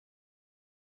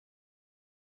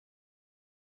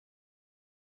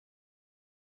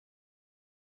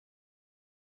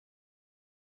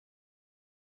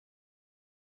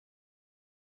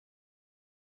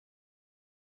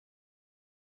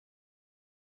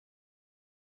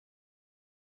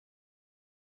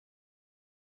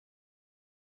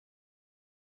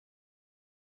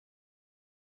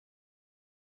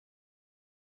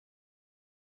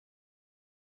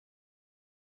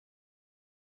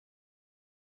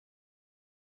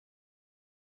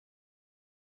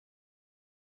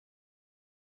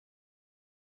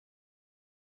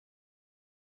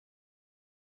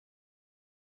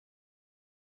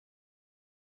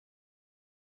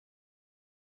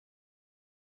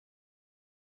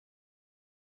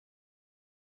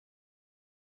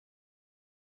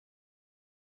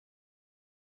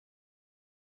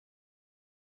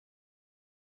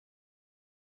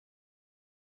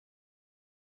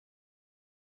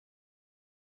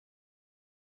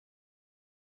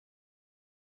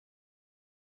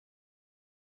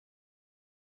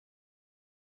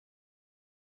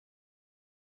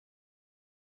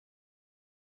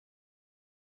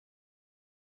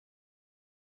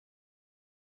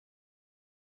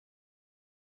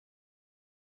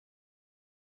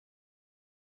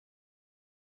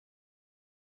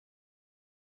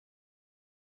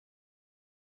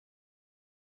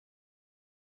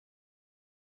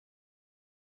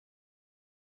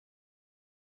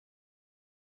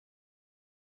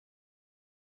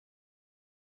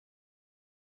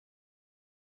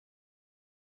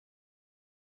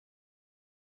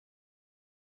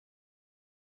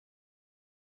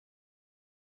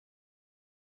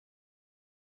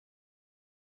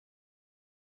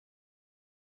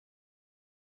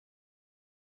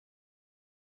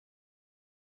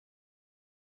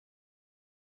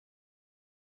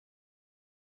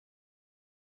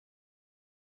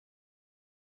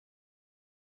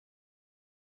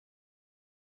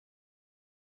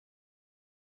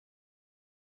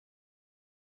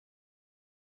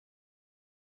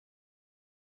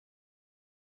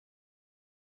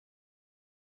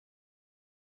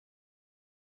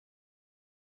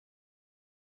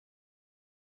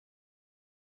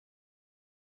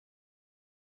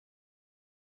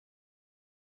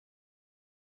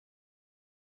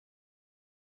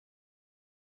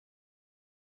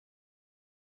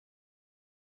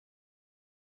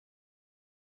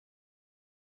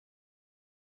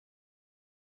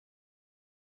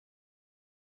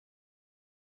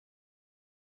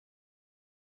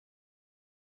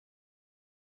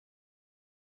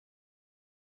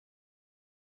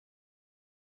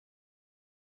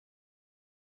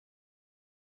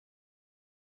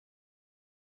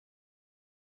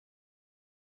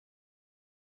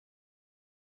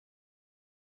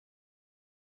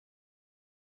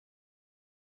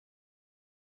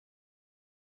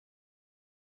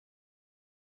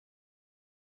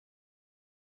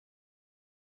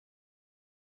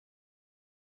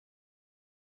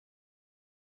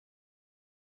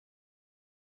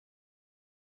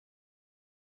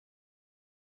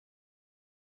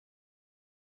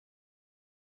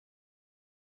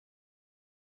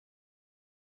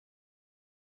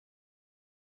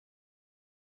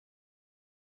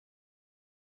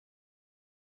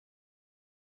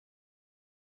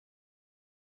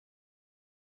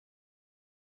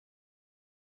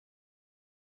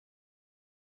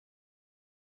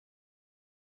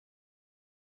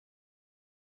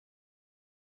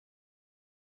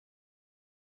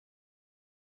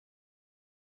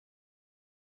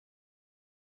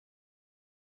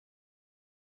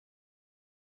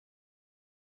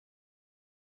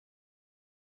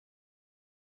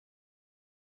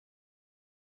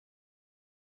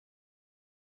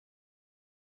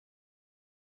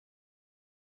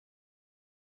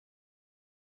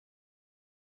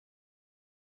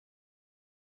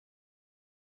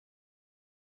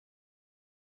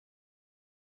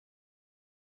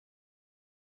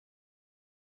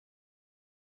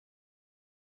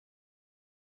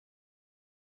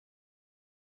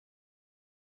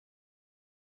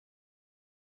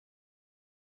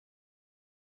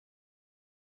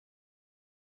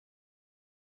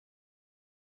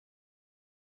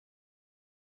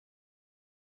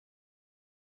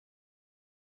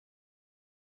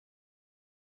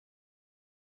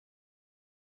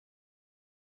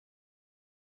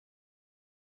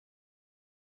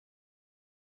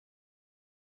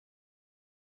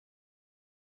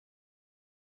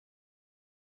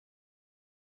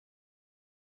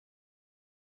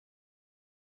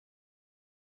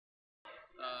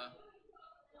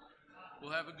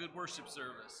we'll have a good worship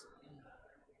service.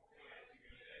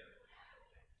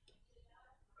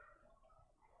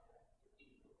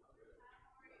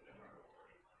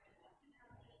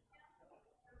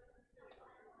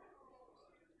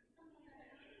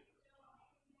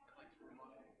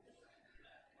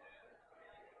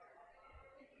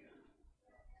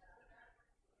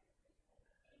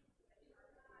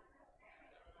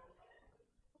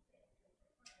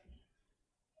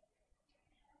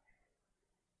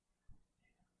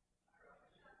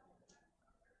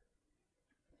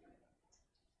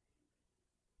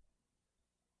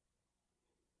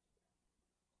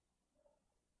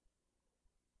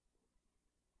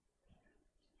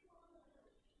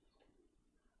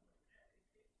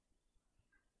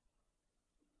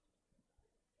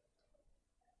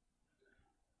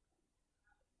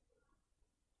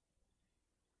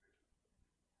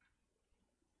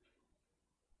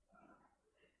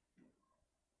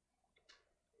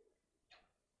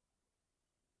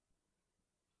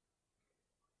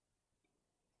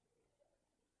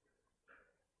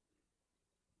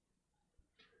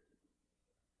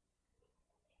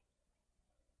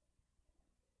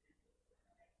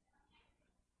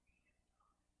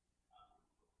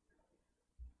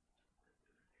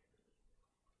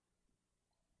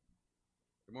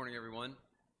 Good morning, everyone.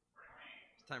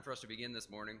 It's time for us to begin this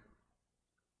morning.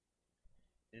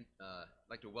 And I'd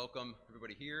like to welcome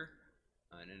everybody here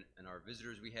and our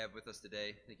visitors we have with us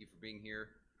today. Thank you for being here.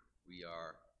 We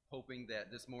are hoping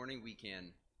that this morning we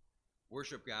can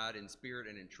worship God in spirit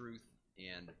and in truth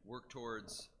and work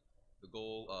towards the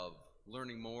goal of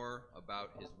learning more about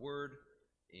His Word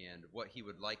and what He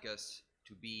would like us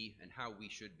to be and how we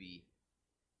should be.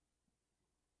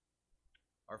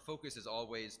 Our focus is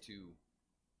always to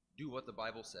do what the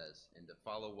Bible says and to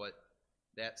follow what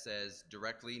that says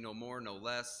directly, no more, no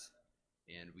less.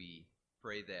 And we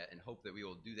pray that and hope that we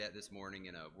will do that this morning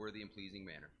in a worthy and pleasing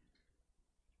manner.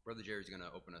 Brother Jerry's going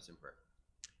to open us in prayer.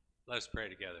 Let us pray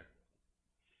together.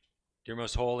 Dear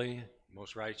most holy,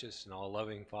 most righteous, and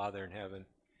all-loving Father in heaven,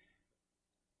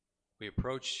 we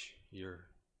approach your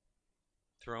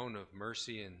throne of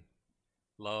mercy and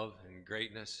love and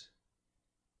greatness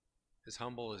as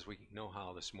humble as we know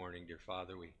how this morning, dear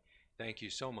Father. We thank you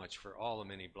so much for all the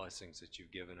many blessings that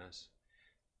you've given us.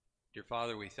 Dear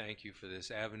Father, we thank you for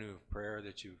this avenue of prayer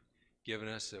that you've given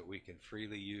us that we can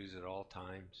freely use at all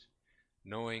times,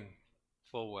 knowing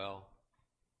full well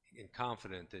and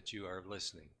confident that you are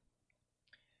listening.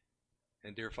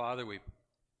 And dear Father, we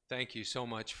thank you so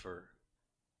much for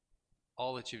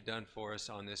all that you've done for us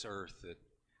on this earth, that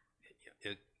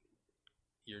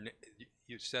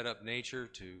you've set up nature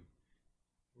to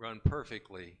run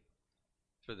perfectly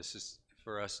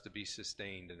for us to be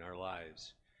sustained in our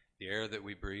lives. The air that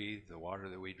we breathe, the water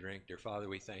that we drink. Dear Father,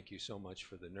 we thank you so much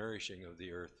for the nourishing of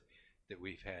the earth that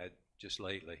we've had just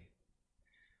lately.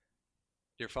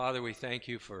 Dear Father, we thank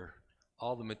you for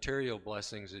all the material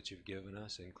blessings that you've given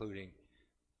us, including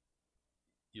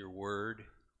your word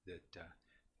that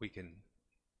we can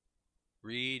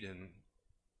read and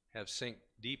have sink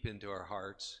deep into our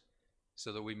hearts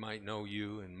so that we might know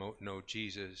you and know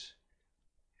Jesus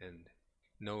and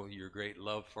know your great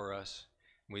love for us.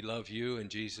 We love you and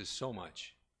Jesus so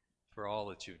much for all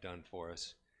that you've done for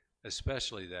us,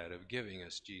 especially that of giving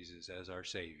us Jesus as our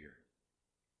Savior.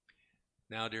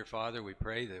 Now, dear Father, we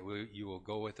pray that you will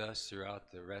go with us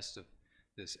throughout the rest of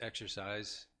this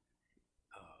exercise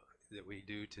that we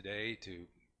do today to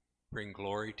bring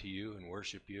glory to you and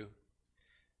worship you.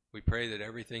 We pray that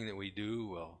everything that we do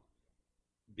will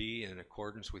be in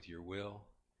accordance with your will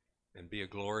and be a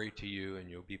glory to you and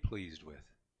you'll be pleased with.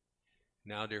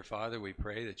 Now, dear Father, we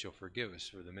pray that you'll forgive us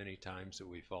for the many times that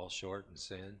we fall short and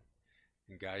sin,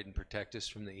 and guide and protect us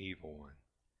from the evil one.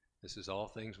 This is all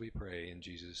things we pray in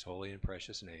Jesus' holy and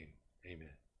precious name.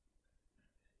 Amen.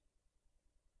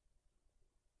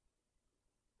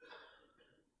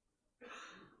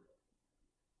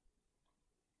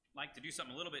 I'd like to do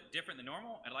something a little bit different than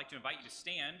normal. I'd like to invite you to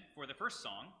stand for the first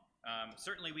song.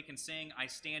 Certainly we can sing I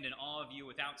Stand in Awe of You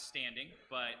without standing,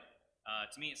 but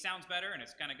to me it sounds better, and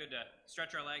it's kind of good to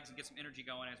stretch our legs and get some energy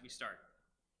going as we start.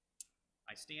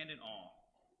 I stand in awe.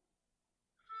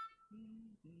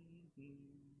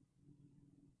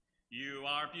 You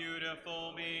are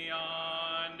beautiful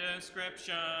beyond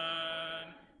description,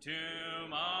 too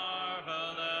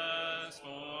marvelous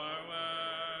for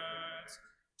words,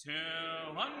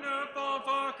 too wonderful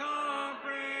for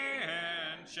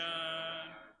comprehension,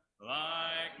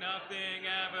 like nothing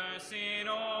ever seen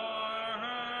or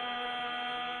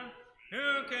heard.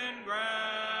 Who can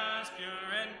grasp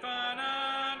your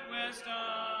infinite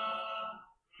wisdom?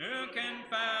 Who can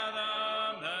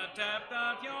fathom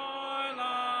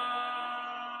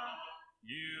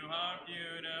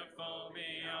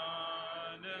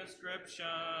description.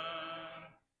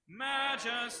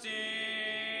 Majesty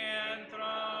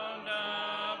enthroned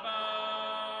above.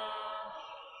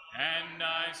 And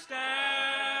I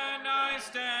stand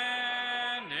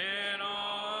in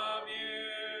awe of you.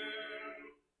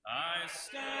 I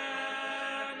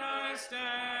stand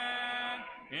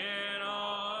in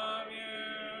awe of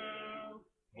you.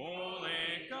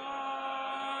 Holy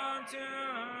God, to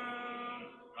whom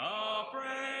all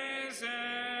praise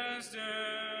is due.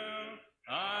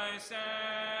 I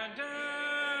stand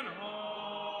in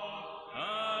awe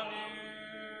of you.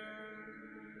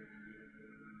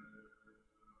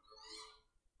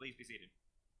 Please be seated.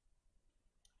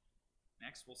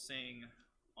 Next, we'll sing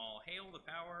All Hail the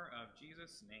Power of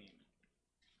Jesus' Name.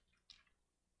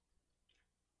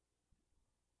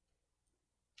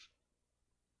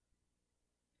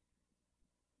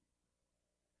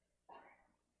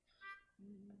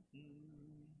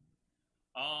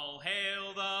 All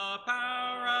hail the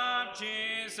power of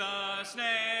Jesus'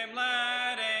 name,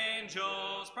 let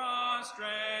angels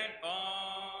prostrate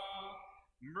fall.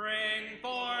 Bring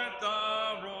forth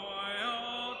the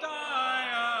royal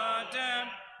diadem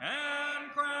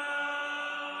and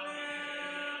crown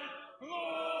him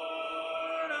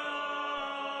Lord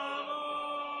of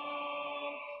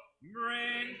all.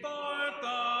 Bring forth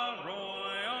the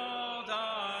royal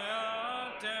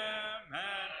diadem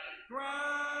and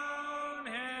crown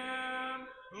him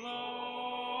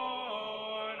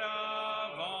Lord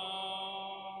of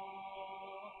all.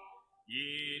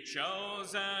 Ye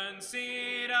chosen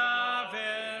seed of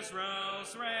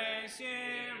Israel's race,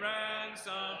 ye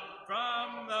ransomed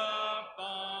from the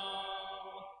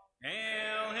fall.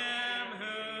 Hail him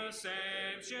who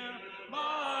saves you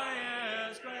by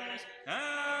his grace,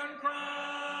 and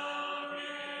crown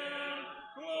him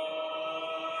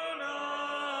Lord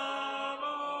of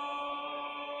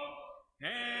all.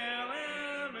 Hail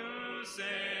him who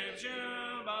saves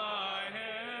you by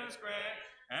his grace,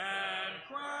 and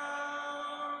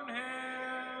crown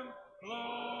him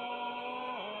Lord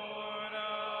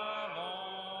of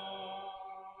all.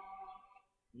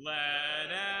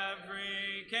 Let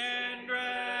every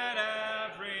kindred,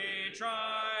 every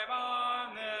tribe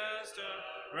on this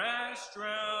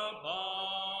terrestrial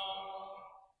ball,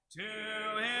 to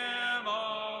him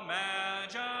all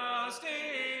majesty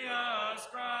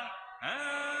ascribe,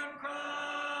 and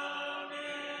crown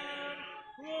him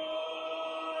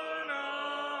Lord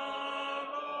of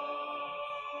all.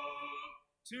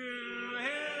 To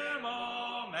him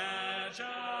all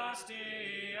majesty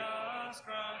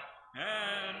ascribe,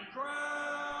 and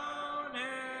crown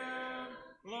him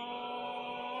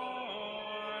Lord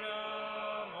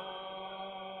of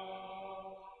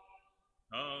all.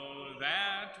 Oh,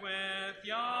 that with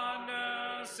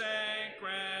yonder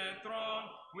sacred throne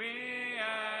we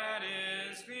at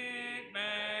his feet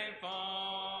may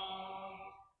fall.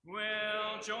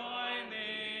 We'll join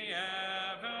the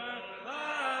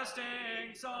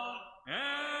everlasting song,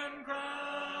 and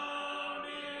crown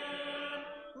him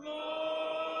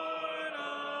Lord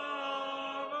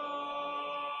of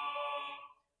all.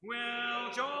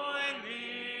 We'll join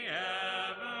the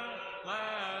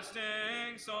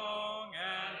everlasting song,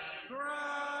 and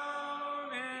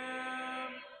crown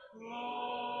him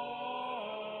Lord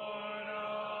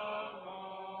of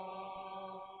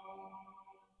all.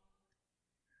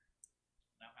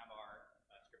 Now have our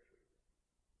scripture.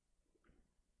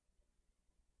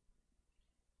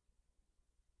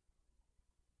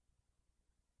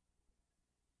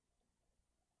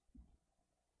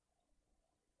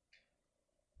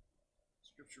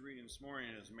 Scripture reading this morning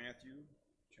is Matthew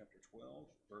chapter 12,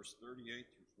 verse 38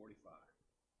 through 45.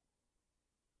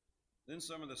 Then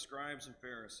some of the scribes and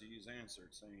Pharisees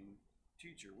answered, saying,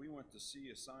 Teacher, we want to see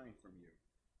a sign from you.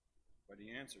 But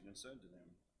he answered and said to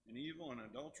them, An evil and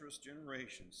adulterous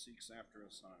generation seeks after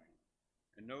a sign,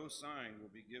 and no sign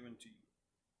will be given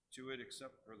to it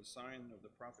except for the sign of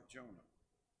the prophet Jonah.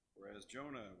 For as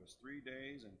Jonah was 3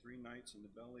 days and 3 nights in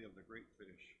the belly of the great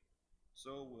fish,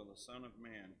 so will the Son of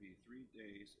Man be 3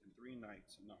 days and 3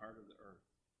 nights in the heart of the earth.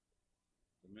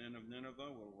 The men of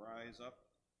Nineveh will rise up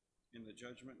in the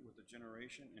judgment with the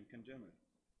generation and condemn it,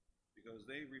 because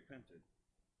they repented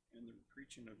at the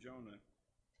preaching of Jonah.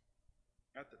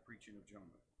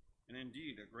 And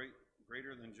indeed, a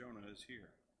greater than Jonah is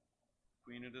here. The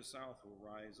queen of the south will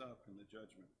rise up in the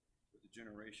judgment with the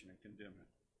generation and condemn it.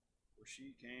 For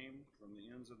she came from the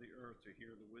ends of the earth to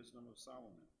hear the wisdom of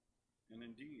Solomon. And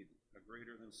indeed, a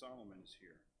greater than Solomon is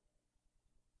here.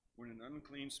 When an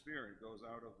unclean spirit goes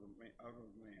out of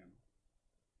man,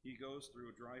 he goes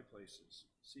through dry places,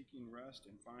 seeking rest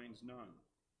and finds none.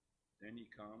 Then he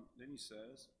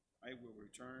says, I will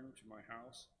return to my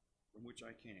house from which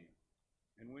I came.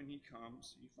 And when he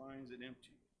comes, he finds it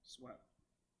empty, swept,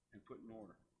 and put in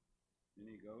order. Then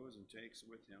he goes and takes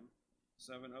with him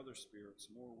 7 other spirits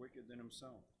more wicked than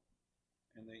himself,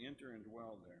 and they enter and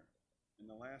dwell there. And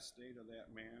the last state of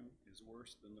that man is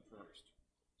worse than the first.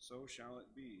 So shall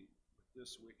it be with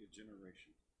this wicked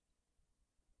generation.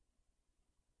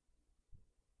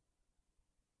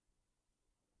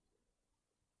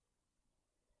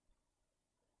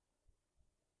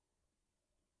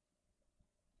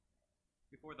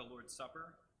 Before the Lord's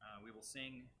Supper, we will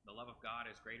sing "The Love of God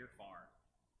is Greater Far."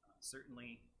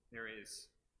 Certainly, there is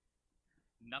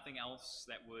nothing else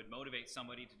that would motivate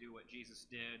somebody to do what Jesus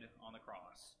did on the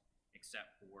cross,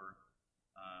 except for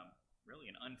really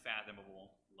an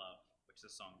unfathomable love, which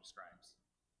this song describes.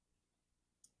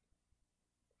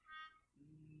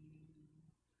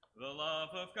 The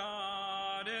love of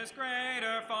God is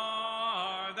greater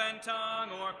far than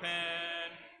tongue or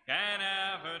pen can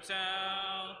ever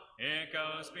tell. It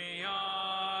goes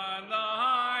beyond the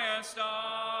highest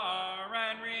star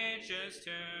and reaches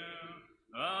to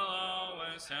the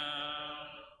lowest hell.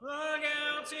 The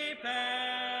guilty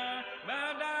pair,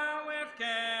 bowed down with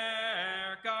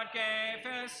care, God gave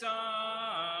his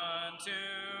Son to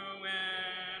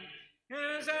win.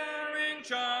 His erring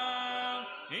child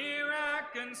he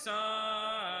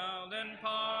reconciled and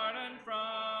pardoned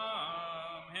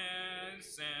from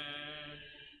his sin.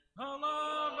 The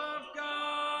love of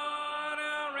God,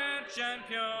 how rich and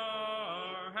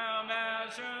pure, how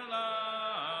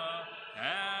measureless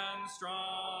and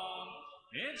strong,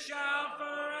 it shall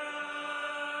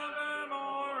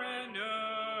forevermore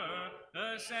endure,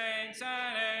 the saints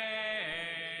and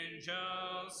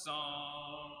angels'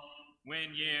 song.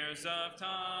 When years of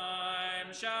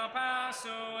time shall pass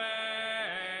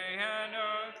away, and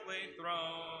earthly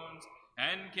thrones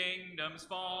and kingdoms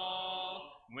fall,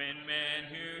 when men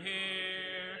who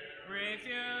hear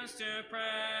refuse to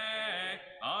pray,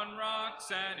 on rocks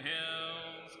and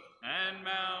hills and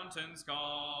mountains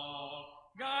call,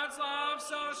 God's love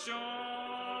so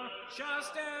sure shall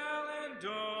still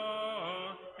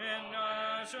endure, in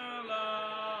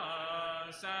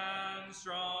measureless and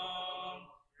strong,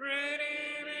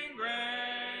 redeeming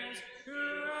grace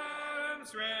who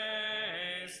Adam's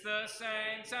race, the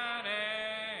saints and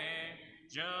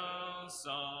angels'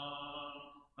 song.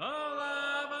 O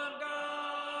love of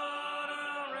God,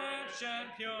 how rich and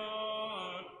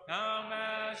pure, how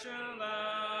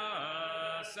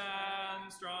measureless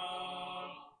and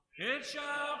strong, it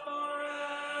shall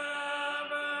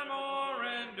forevermore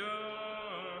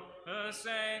endure, the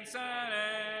saints and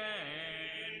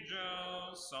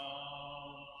angels'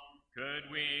 song.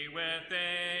 Could we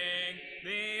within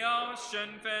the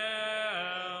ocean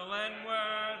fill, and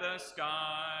were the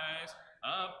skies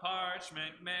of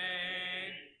parchment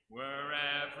made, were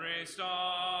every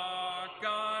stalk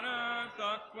on earth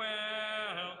a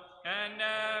quill, and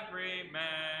every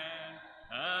man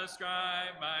a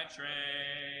scribe by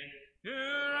trade, who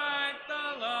write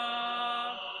the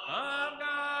love of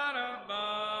God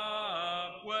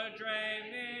above, would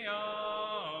drain the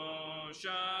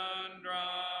ocean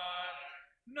dry,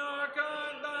 nor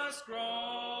could the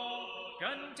scroll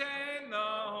contain the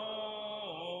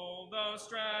whole, though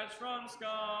stretched from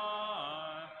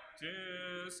sky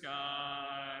to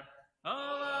sky. O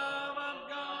love of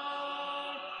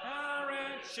God, how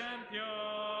rich and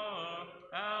pure,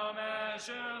 how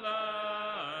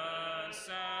measureless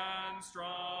and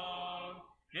strong,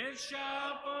 it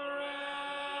shall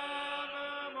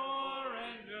forevermore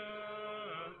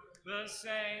endure, the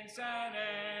saints and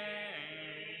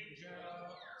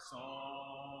angels' song.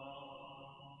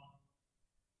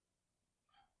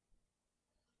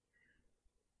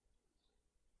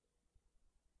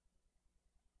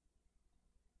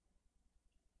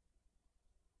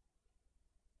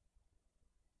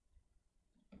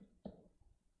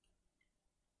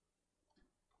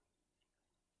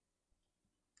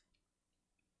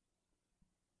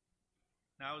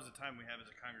 Now is the time we have as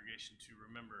a congregation to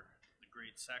remember the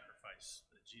great sacrifice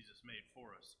that Jesus made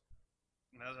for us.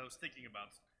 And as I was thinking about,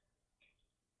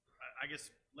 I guess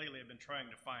lately I've been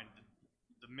trying to find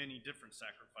the many different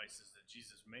sacrifices that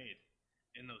Jesus made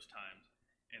in those times.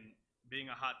 And being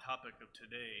a hot topic of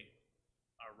today,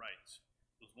 our rights,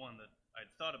 was one that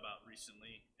I'd thought about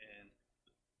recently, and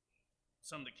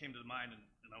some that came to mind, and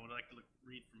I would like to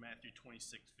read from Matthew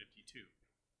 26:52.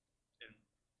 And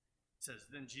it says,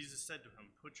 "Then Jesus said to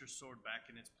him, 'Put your sword back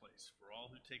in its place, for all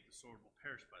who take the sword will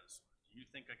perish by the sword. Do you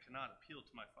think I cannot appeal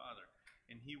to my Father,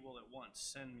 and he will at once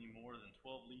send me more than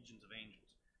 12 legions of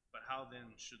angels? But how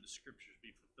then should the scriptures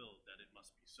be fulfilled that it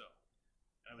must be so?'"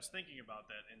 And I was thinking about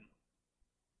that, and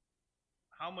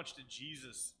how much did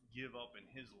Jesus give up in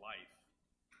his life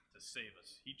to save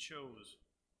us. He chose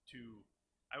to,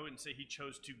 I wouldn't say he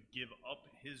chose to give up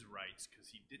his rights,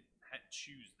 because he didn't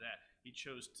choose that. He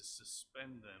chose to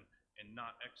suspend them and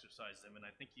not exercise them. And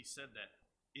I think he said that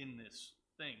in this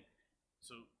thing.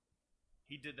 So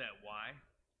he did that. Why?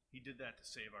 He did that to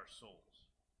save our souls.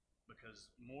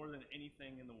 Because more than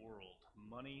anything in the world,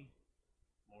 money,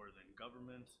 more than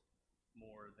government,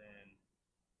 more than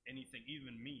anything,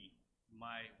 even me,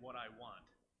 what I want,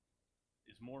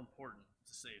 is more important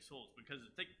to save souls. Because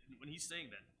when he's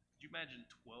saying that, could you imagine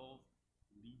 12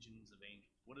 legions of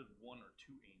angels? What did 1 or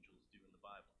 2 angels do in the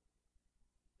Bible?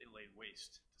 They laid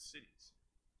waste to cities.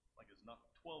 Like it's not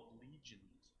 12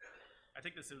 legions. I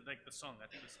think this is like the song. I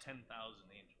think it's 10,000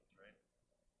 angels, right?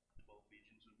 12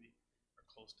 legions would be, or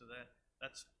close to that.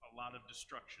 That's a lot of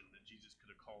destruction that Jesus could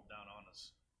have called down on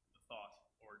us, the thought,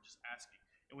 or just asking.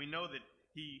 And we know that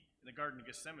in the Garden of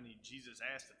Gethsemane, Jesus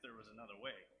asked if there was another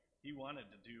way. He wanted,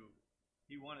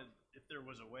 if there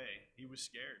was a way, he was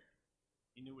scared.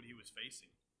 He knew what he was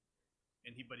facing.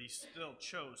 But he still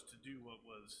chose to do what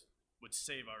would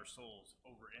save our souls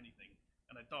over anything.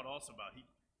 And I thought also about,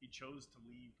 he chose to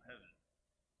leave heaven.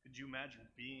 Could you imagine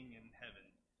being in heaven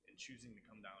and choosing to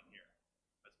come down here?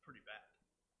 That's pretty bad.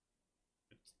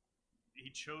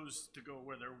 He chose to go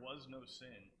where there was no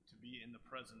sin, to be in the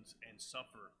presence and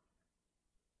suffer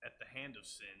at the hand of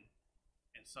sin,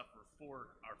 and suffer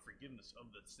for our forgiveness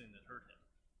of the sin that hurt him.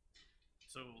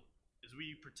 So as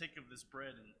we partake of this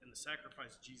bread and the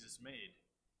sacrifice Jesus made,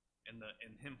 and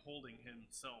him holding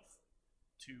himself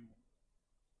to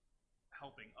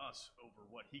helping us over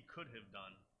what he could have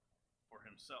done for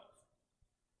himself,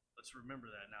 let's remember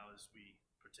that now as we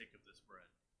partake of this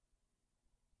bread.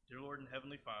 Dear Lord and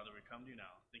Heavenly Father, we come to you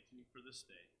now, thanking you for this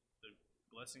day, the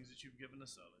blessings that you've given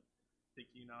us of it.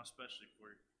 Thanking you now especially for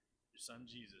your Son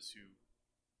Jesus, who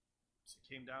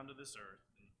came down to this earth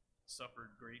and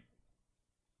suffered great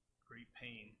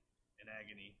pain and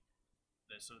agony,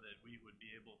 so that we would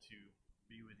be able to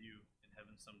be with you in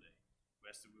heaven someday.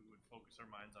 We ask that we would focus our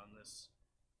minds on this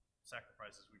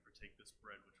sacrifice as we partake this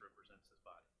bread, which represents his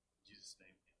body. In Jesus'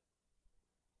 name, amen.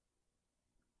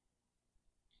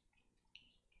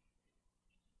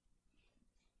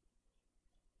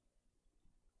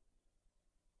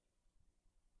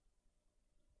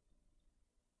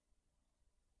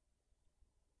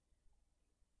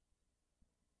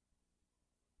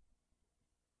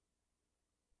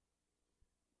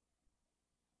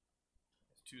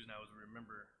 Choose now as we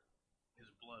remember his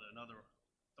blood. Another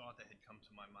thought that had come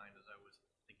to my mind as I was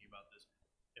thinking about this,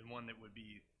 and one that would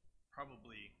be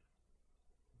probably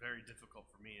very difficult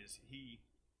for me, is he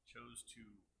chose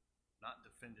to not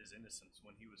defend his innocence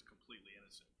when he was completely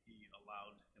innocent. He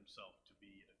allowed himself to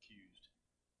be accused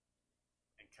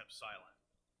and kept silent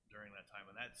during that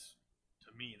time. And that's,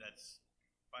 to me,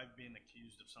 if I've been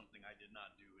accused of something I did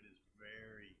not do, it is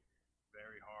very,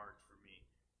 very hard for me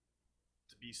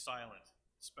to be silent,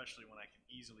 especially when I can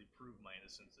easily prove my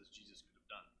innocence, as Jesus could have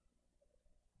done.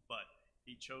 But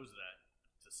he chose that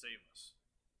to save us,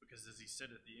 because as he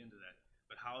said at the end of that,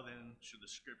 but how then should the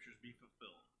scriptures be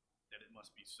fulfilled, that it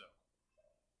must be so?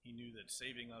 He knew that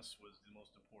saving us was the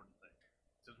most important thing.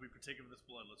 So as we partake of this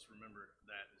blood, let's remember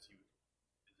that as his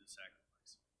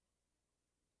sacrifice.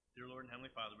 Dear Lord and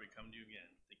Heavenly Father, we come to you again.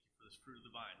 Thank you for this fruit of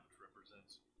the vine, which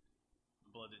represents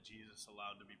the blood that Jesus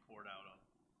allowed to be poured out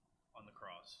on the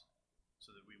cross, so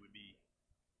that we would be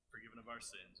forgiven of our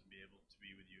sins and be able to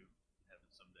be with you in heaven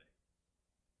someday.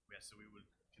 We ask that we would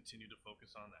continue to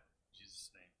focus on that. In Jesus'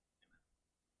 name, amen.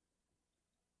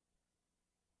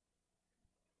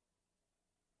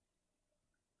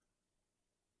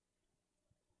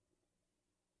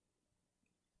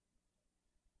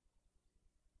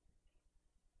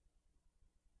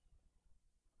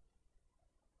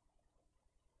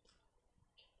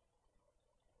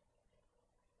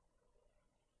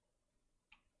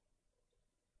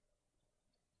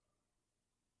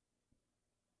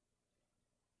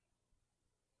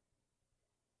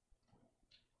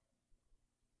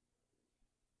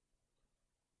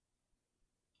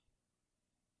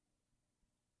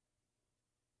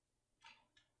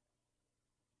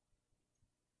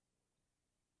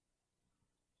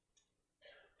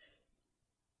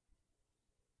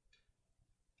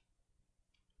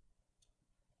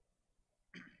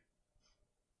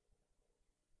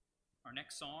 Our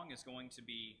next song is going to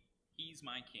be He's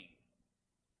My King.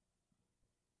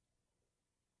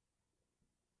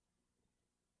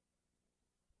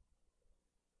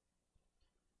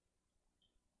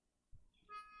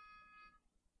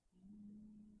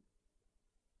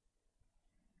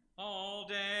 All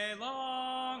day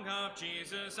long of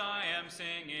Jesus I am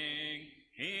singing,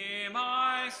 He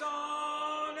my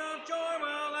song of joy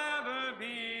will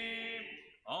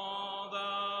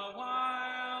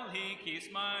keeps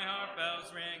my heart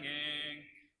bells ringing.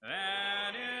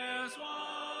 That is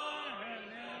why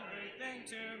and everything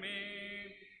to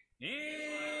me.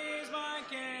 He's my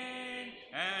King,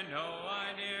 and oh,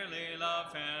 I dearly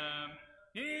love him.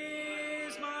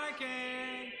 He's my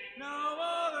King, no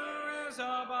other is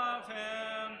above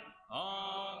him.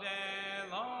 All day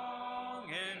long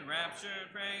in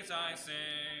raptured praise I sing.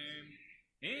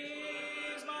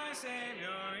 He's my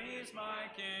Savior, he's my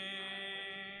King.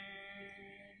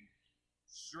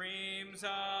 Streams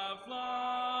of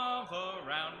love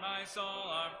around my soul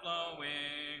are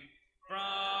flowing.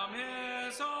 From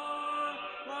his heart,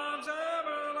 love's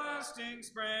everlasting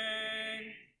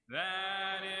spring.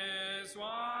 That is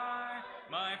why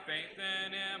my faith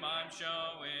in him I'm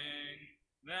showing.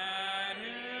 That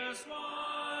is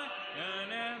why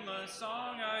an endless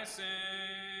song I sing.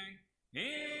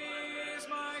 He's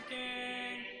my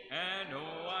King, and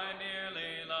oh, I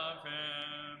dearly love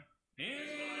him.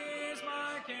 He's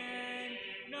my King,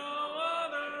 no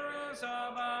other is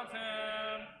above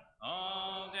him.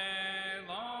 All day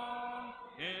long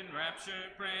in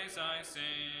raptured praise I sing.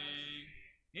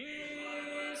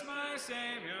 He's my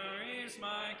Savior, he's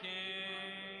my King.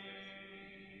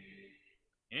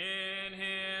 In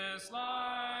his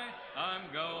light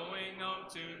I'm going home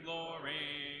to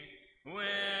glory,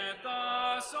 with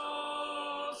the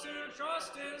souls who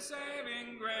trust in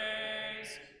saving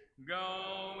grace,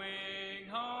 going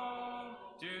home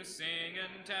to sing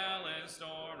and tell his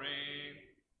story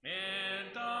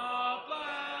in the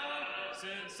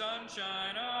blessed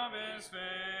sunshine of his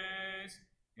face.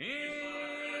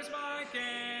 He's my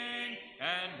King,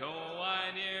 and oh,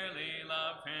 I dearly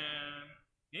love him.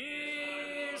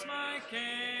 He's my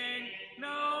King, no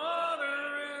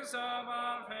other is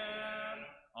above him.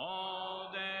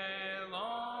 All day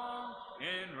long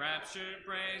in raptured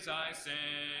praise I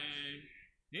sing.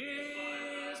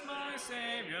 He's my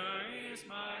Savior, he's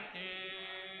my King.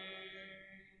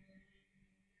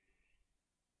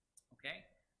 Okay,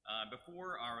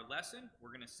 before our lesson,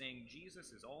 we're going to sing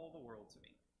Jesus is All the World to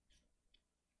Me.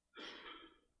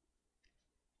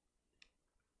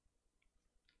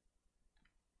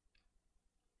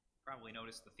 Probably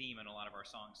noticed the theme in a lot of our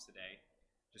songs today.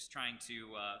 Just trying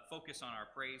to focus on our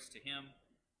praise to him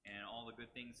and all the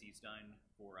good things he's done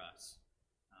for us.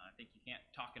 I think you can't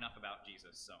talk enough about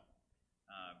Jesus, so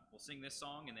we'll sing this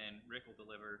song, and then Rick will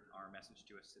deliver our message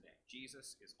to us today.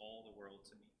 Jesus is all the world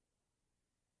to me.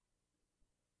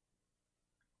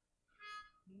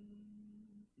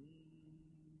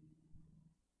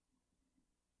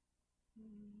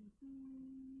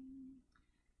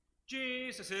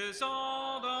 Jesus is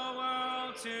all the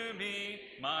world to me,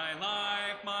 my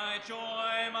life, my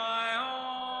joy, my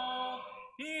all.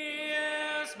 He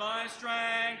is my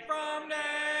strength from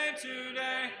day to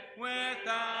day.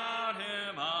 Without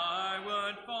him I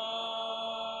would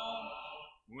fall.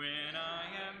 When I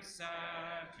am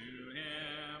sad, to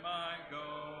him I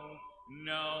go.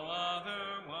 No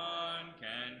other one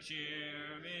can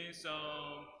cheer me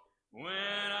so. When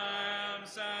I am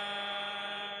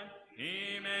sad,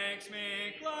 he makes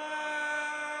me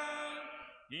glad.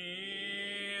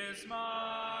 He is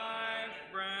my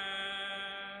friend.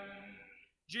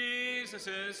 Jesus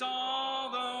is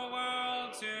all the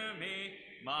world to me,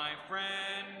 my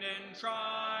friend in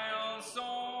trials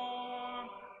sore.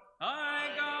 I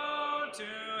go to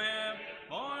him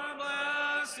for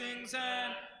blessings,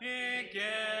 and he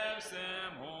gives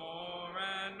them more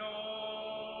and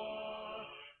more.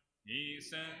 He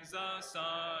sends the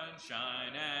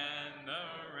sunshine and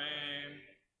the rain.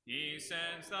 He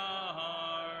sends the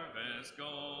harvest,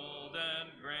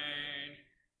 golden grain.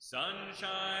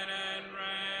 Sunshine and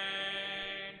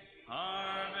rain,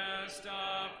 harvest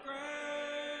of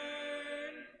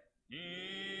grain.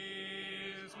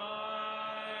 He's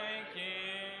my King.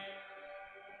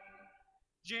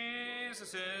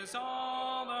 Jesus is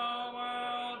all the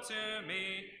world to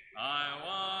me. I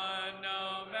want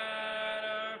no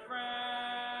better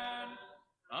friend.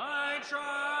 I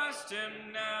trust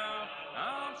him now,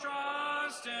 I'll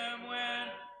trust him when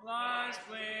life's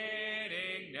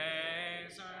fleeting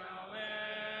days are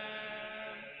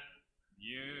end.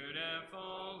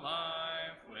 Beautiful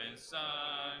life with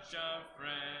such a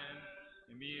friend,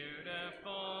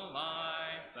 beautiful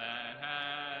life that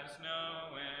has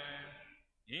no end.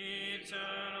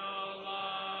 Eternal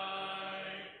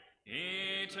life,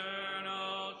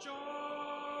 eternal joy.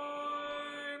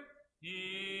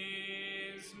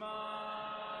 He's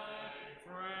my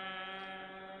friend.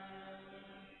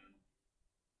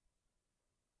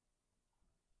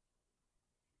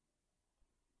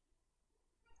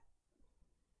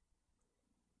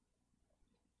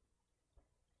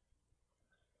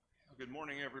 Good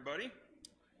morning, everybody.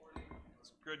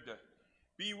 Good to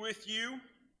be with you.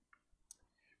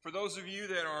 For those of you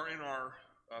that are in our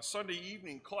Sunday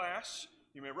evening class,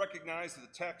 you may recognize that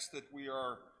the text that we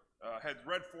had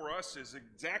read for us is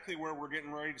exactly where we're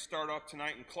getting ready to start off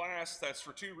tonight in class. That's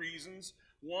for two reasons.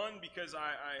 One, because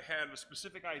I had a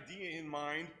specific idea in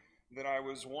mind that I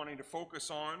was wanting to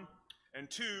focus on. And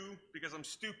two, because I'm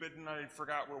stupid and I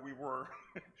forgot where we were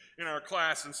in our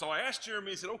class. And so I asked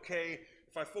Jeremy, he said, okay,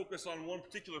 if I focus on one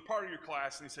particular part of your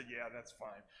class, and he said, yeah, that's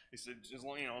fine. He said,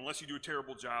 unless you do a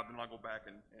terrible job, then I'll go back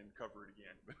and cover it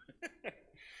again.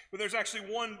 But there's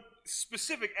actually one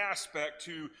specific aspect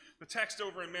to the text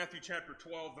over in Matthew chapter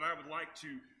 12 that I would like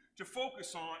to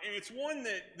focus on, and it's one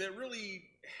that really,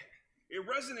 it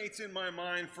resonates in my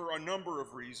mind for a number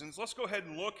of reasons. Let's go ahead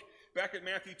and look back at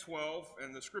Matthew 12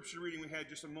 and the scripture reading we had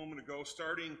just a moment ago,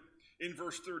 starting in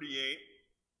verse 38.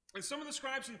 And some of the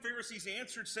scribes and Pharisees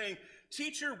answered, saying,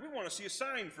 Teacher, we want to see a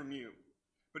sign from you.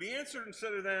 But he answered and said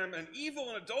to them, An evil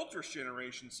and adulterous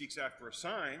generation seeks after a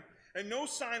sign, and no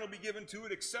sign will be given to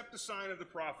it except the sign of the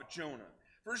prophet Jonah.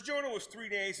 For as Jonah was 3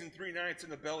 days and 3 nights in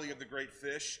the belly of the great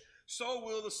fish, so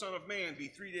will the Son of Man be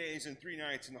 3 days and 3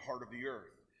 nights in the heart of the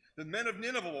earth. The men of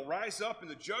Nineveh will rise up in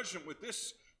the judgment with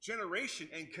this generation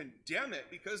and condemn it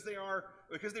because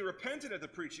they repented at the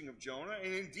preaching of Jonah,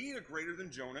 and indeed a greater than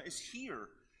Jonah is here.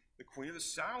 The queen of the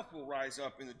south will rise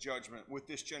up in the judgment with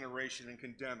this generation and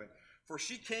condemn it. For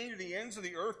she came to the ends of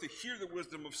the earth to hear the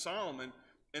wisdom of Solomon,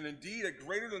 and indeed a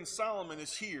greater than Solomon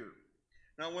is here.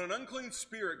 Now when an unclean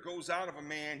spirit goes out of a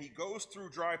man, he goes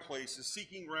through dry places,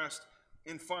 seeking rest,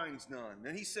 and finds none.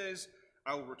 Then he says,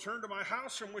 I will return to my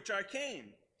house from which I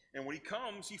came. And when he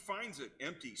comes, he finds it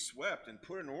empty, swept, and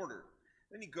put in order.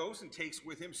 Then he goes and takes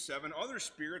with him 7 other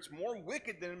spirits more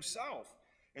wicked than himself,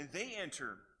 and they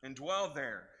enter and dwell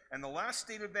there. And the last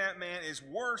state of that man is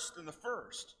worse than the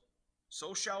first.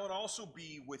 So shall it also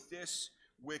be with this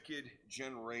wicked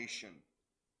generation.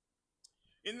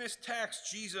 In this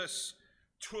text, Jesus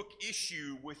took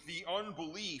issue with the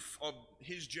unbelief of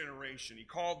his generation. He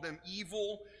called them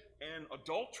evil and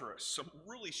adulterous, some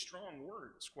really strong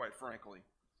words, quite frankly.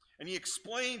 And he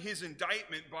explained his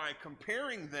indictment by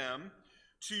comparing them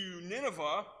to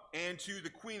Nineveh and to the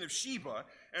Queen of Sheba.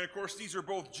 And of course, these are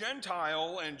both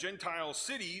Gentile and Gentile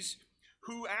cities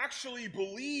who actually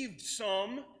believed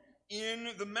some in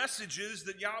the messages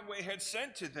that Yahweh had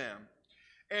sent to them.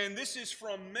 And this is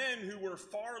from men who were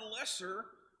far lesser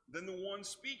than the one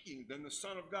speaking, than the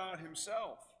Son of God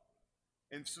himself.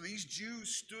 And so these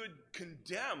Jews stood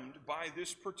condemned by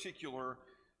this particular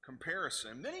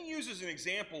comparison. Then he uses an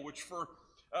example which for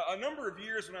a number of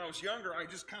years when I was younger, I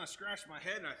just kind of scratched my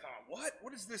head and I thought,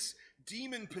 what is this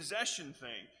demon possession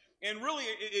thing? And really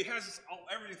it has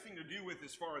everything to do with,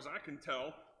 as far as I can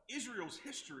tell, Israel's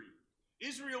history.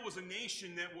 Israel was a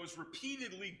nation that was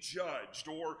repeatedly judged,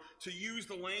 or to use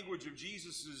the language of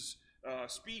Jesus'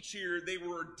 speech here, they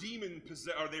were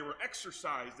they were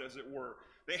exorcised, as it were.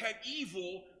 They had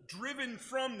evil driven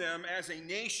from them as a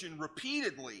nation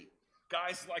repeatedly.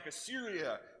 Guys like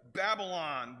Assyria,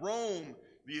 Babylon, Rome,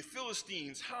 the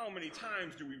Philistines. How many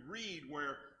times do we read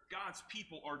where God's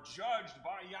people are judged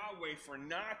by Yahweh for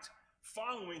not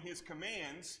following his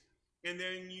commands? And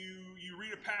then you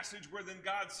read a passage where then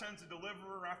God sends a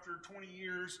deliverer after 20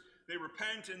 years. They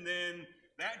repent, and then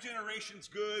that generation's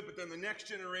good, but then the next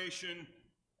generation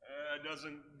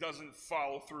doesn't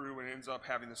follow through and ends up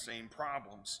having the same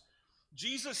problems.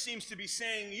 Jesus seems to be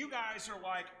saying, you guys are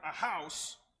like a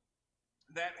house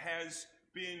that has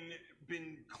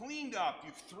been cleaned up.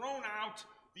 You've thrown out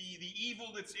the evil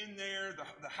that's in there,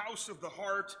 the house of the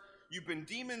heart. You've been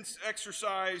demons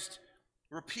exorcised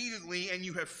repeatedly, and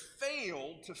you have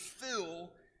failed to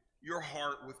fill your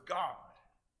heart with God.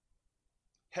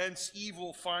 Hence,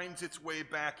 evil finds its way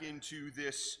back into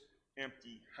this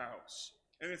empty house.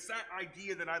 And it's that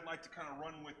idea that I'd like to kind of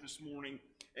run with this morning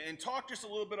and talk just a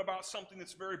little bit about something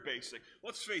that's very basic.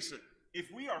 Let's face it,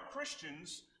 if we are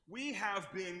Christians, we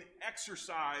have been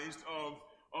exorcised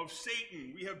of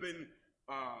Satan. We have been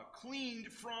cleaned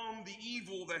from the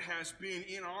evil that has been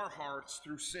in our hearts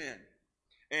through sin.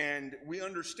 And we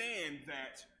understand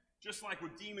that just like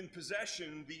with demon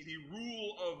possession, the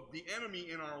rule of the enemy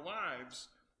in our lives,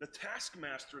 the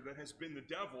taskmaster that has been the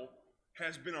devil,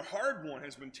 has been a hard one,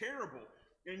 has been terrible.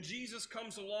 And Jesus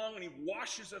comes along and he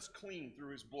washes us clean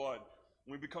through his blood.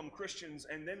 We become Christians,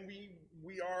 and then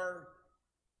we are,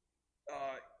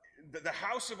 the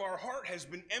house of our heart has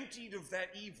been emptied of that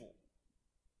evil.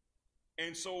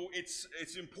 And so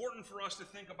it's important for us to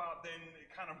think about then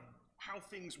kind of how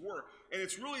things work. And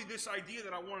it's really this idea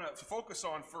that I want to focus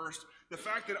on first, the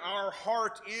fact that our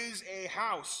heart is a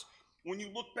house. When you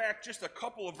look back just a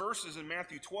couple of verses in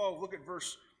Matthew 12, look at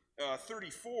verse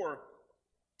 34,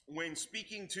 when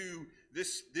speaking to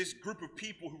this group of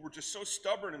people who were just so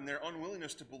stubborn in their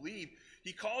unwillingness to believe,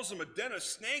 he calls them a den of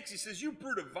snakes. He says, "You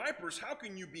brood of vipers, how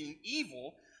can you, being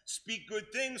evil, speak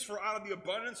good things? For out of the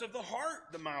abundance of the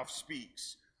heart the mouth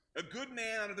speaks. A good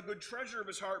man out of the good treasure of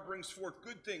his heart brings forth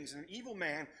good things, and an evil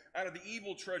man out of the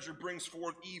evil treasure brings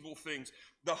forth evil things."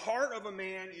 The heart of a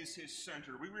man is his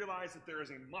center. We realize that there is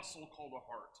a muscle called a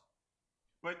heart.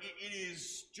 But it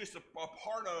is just a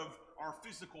part of our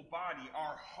physical body.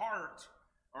 Our heart,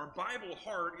 our Bible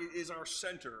heart, is our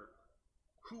center.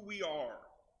 Who we are,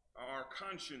 our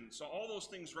conscience, all those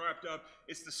things wrapped up.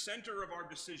 It's the center of our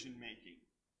decision making.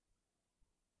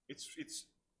 It's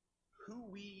who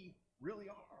we really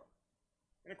are.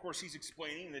 And of course, he's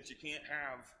explaining that you can't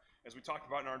have, as we talked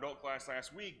about in our adult class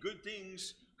last week, good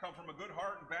things come from a good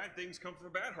heart and bad things come from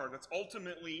a bad heart. That's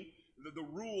ultimately the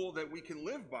rule that we can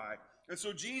live by. And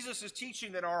so Jesus is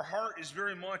teaching that our heart is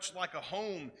very much like a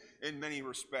home in many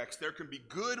respects. There can be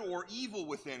good or evil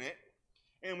within it.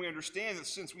 And we understand that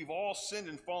since we've all sinned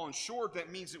and fallen short, that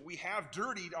means that we have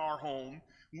dirtied our home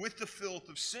with the filth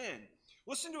of sin.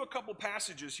 Listen to a couple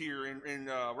passages here in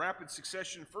rapid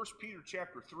succession. 1 Peter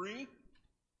chapter 3.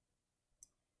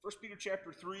 1 Peter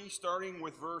chapter 3, starting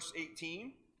with verse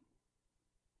 18.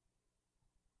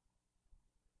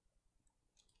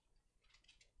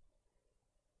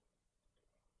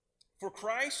 "For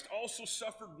Christ also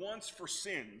suffered once for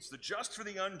sins, the just for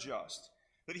the unjust,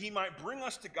 that he might bring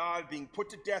us to God, being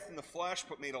put to death in the flesh,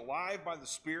 but made alive by the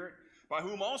Spirit, by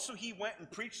whom also he went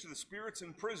and preached to the spirits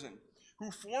in prison,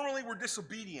 who formerly were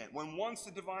disobedient, when once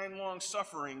the divine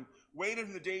long-suffering waited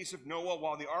in the days of Noah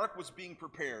while the ark was being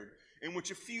prepared, in which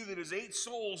a few, that is 8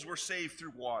 souls, were saved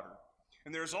through water.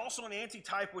 And there is also an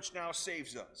antitype which now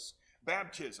saves us,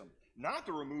 baptism, not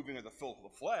the removing of the filth of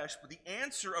the flesh, but the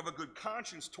answer of a good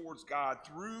conscience towards God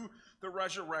through the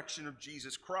resurrection of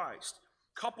Jesus Christ."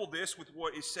 Couple this with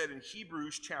what is said in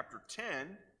Hebrews chapter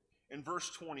 10 and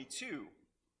verse 22.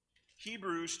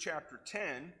 Hebrews chapter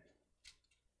 10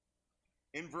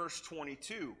 and verse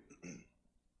 22.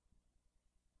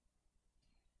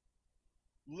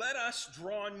 "Let us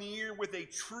draw near with a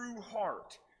true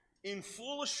heart, in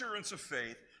full assurance of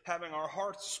faith, having our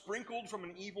hearts sprinkled from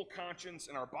an evil conscience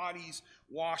and our bodies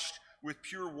washed with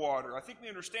pure water." I think we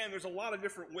understand there's a lot of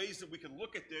different ways that we can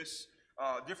look at this,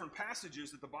 different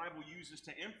passages that the Bible uses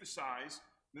to emphasize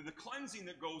the cleansing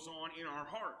that goes on in our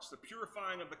hearts, the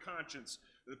purifying of the conscience,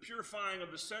 the purifying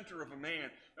of the center of a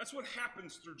man. That's what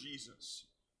happens through Jesus.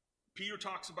 Peter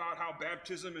talks about how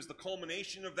baptism is the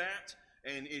culmination of that,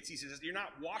 and he says you're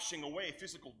not washing away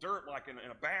physical dirt like in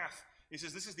a bath. He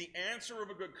says this is the answer of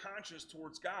a good conscience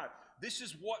towards God. This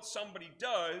is what somebody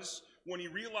does when he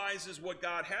realizes what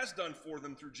God has done for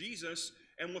them through Jesus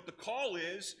and what the call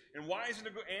is. And why is it a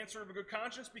good answer of a good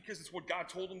conscience? Because it's what God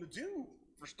told him to do,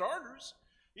 for starters.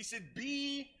 He said,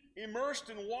 be immersed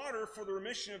in water for the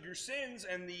remission of your sins,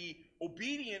 and the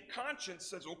obedient conscience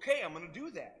says, okay, I'm going to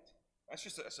do that.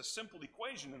 That's a simple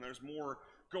equation, and there's more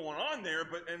going on there,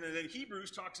 and then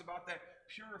Hebrews talks about that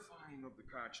purifying of the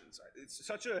conscience. It's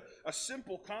such a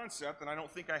simple concept, and I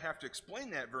don't think I have to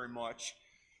explain that very much.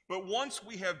 But once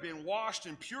we have been washed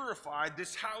and purified,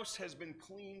 this house has been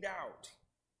cleaned out.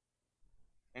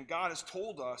 And God has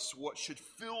told us what should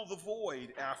fill the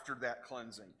void after that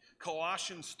cleansing.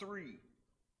 Colossians 3.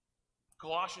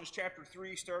 Colossians chapter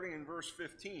 3, starting in verse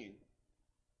 15.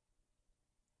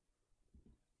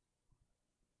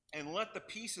 "And let the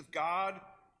peace of God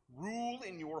rule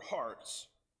in your hearts,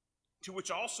 to which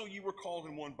also you were called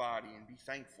in one body, and be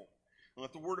thankful. And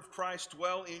let the word of Christ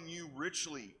dwell in you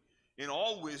richly, in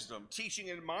all wisdom, teaching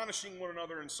and admonishing one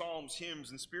another in psalms, hymns,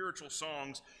 and spiritual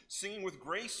songs, singing with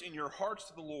grace in your hearts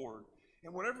to the Lord.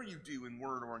 And whatever you do in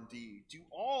word or in deed, do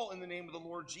all in the name of the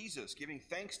Lord Jesus, giving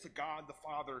thanks to God the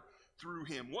Father through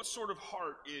him." What sort of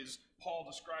heart is Paul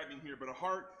describing here? But a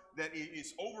heart that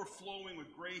is overflowing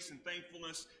with grace and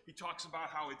thankfulness. He talks about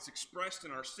how it's expressed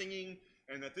in our singing,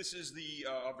 and that this is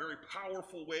a very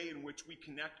powerful way in which we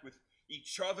connect with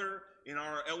each other in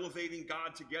our elevating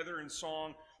God together in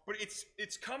song. But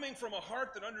it's coming from a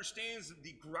heart that understands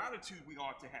the gratitude we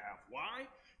ought to have. Why?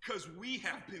 Because we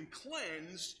have been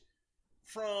cleansed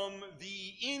from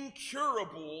the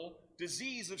incurable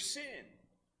disease of sin.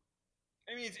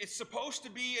 I mean, it's supposed to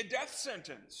be a death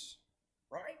sentence,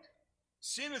 right?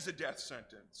 Sin is a death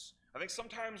sentence. I think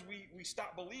sometimes we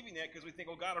stop believing that because we think,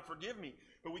 oh, God will forgive me.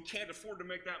 But we can't afford to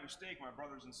make that mistake, my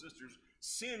brothers and sisters.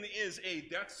 Sin is a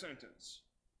death sentence.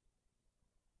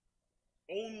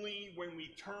 Only when we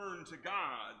turn to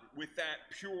God with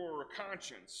that pure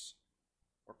conscience,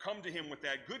 or come to him with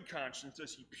that good conscience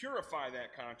as he purify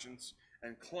that conscience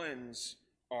and cleanse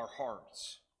our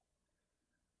hearts.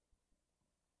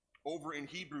 Over in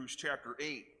Hebrews chapter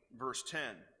 8, verse 10.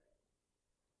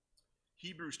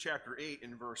 Hebrews chapter 8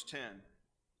 and verse 10.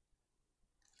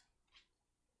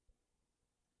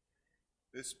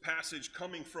 This passage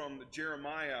coming from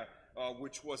Jeremiah,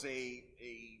 which was a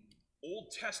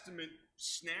Old Testament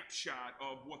snapshot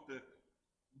of what the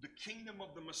kingdom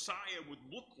of the Messiah would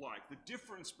look like, the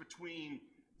difference between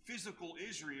physical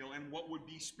Israel and what would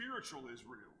be spiritual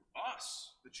Israel,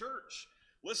 us, the church.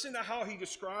 Listen to how he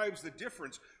describes the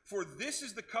difference. For this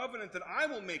is the covenant that I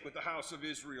will make with the house of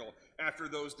Israel after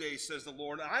those days, says the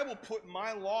Lord. I will put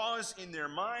my laws in their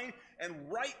mind and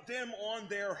write them on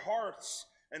their hearts.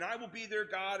 And I will be their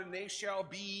God, and they shall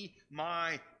be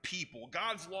my people.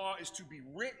 God's law is to be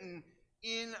written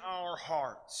in our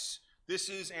hearts. This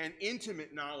is an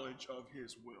intimate knowledge of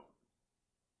his will.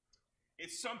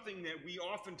 It's something that we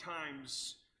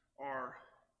oftentimes are...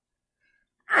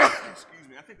 Excuse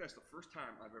me, I think that's the first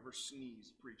time I've ever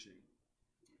sneezed preaching.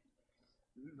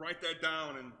 Write that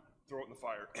down and throw it in the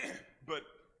fire. But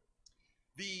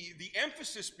the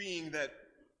emphasis being that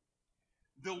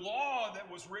the law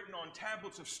that was written on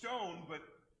tablets of stone, but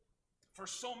for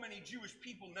so many Jewish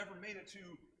people never made it to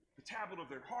the tablet of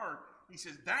their heart, he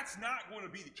says that's not going to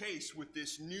be the case with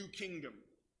this new kingdom.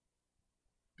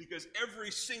 Because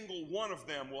every single one of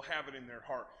them will have it in their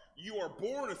heart. You are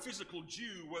born a physical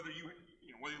Jew, whether you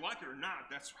like it or not,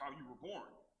 that's how you were born.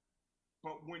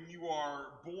 But when you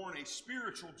are born a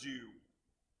spiritual Jew,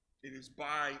 it is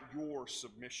by your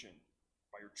submission,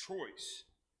 by your choice.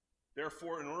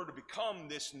 Therefore, in order to become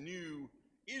this new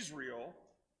Israel,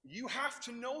 you have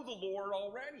to know the Lord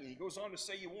already. He goes on to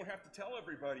say you won't have to tell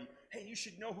everybody, hey, you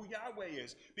should know who Yahweh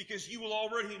is, because you will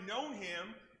already know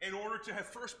him in order to have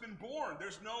first been born.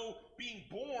 There's no being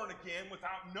born again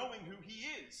without knowing who he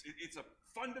is. It's a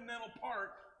fundamental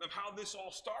part of how this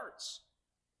all starts.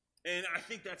 And I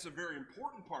think that's a very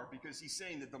important part, because he's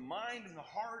saying that the mind and the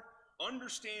heart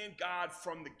understand God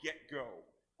from the get-go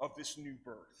of this new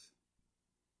birth.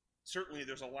 Certainly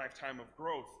there's a lifetime of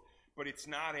growth, but it's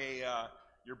not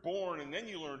you're born and then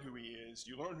you learn who he is.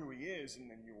 You learn who he is and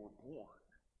then you were born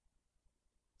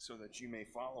so that you may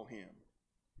follow him.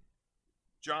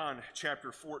 John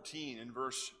chapter 14 and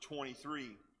verse 23.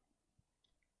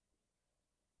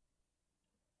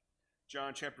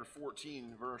 John chapter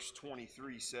 14 verse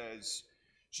 23 says,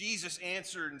 Jesus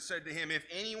answered and said to him, if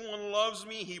anyone loves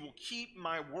me, he will keep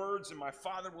my words, and my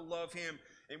Father will love him,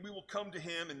 and we will come to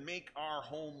him and make our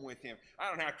home with him. I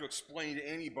don't have to explain to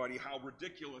anybody how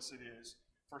ridiculous it is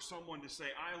for someone to say,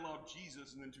 I love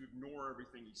Jesus, and then to ignore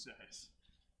everything he says.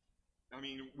 I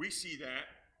mean, we see that.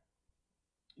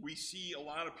 We see a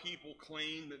lot of people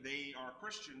claim that they are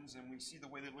Christians, and we see the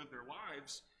way they live their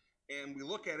lives, and we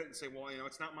look at it and say, well,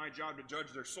 it's not my job to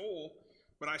judge their soul,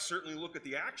 but I certainly look at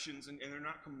the actions, and they're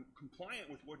not compliant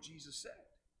with what Jesus said.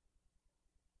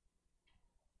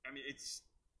 I mean,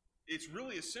 it's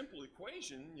really a simple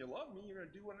equation. You love me, you're going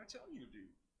to do what I tell you to do.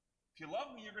 If you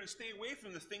love me, you're going to stay away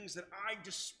from the things that I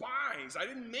despise. I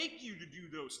didn't make you to do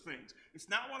those things. It's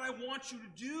not what I want you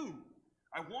to do.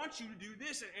 I want you to do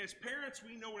this. And as parents,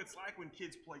 we know what it's like when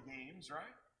kids play games,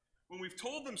 right? When we've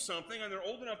told them something and they're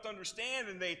old enough to understand,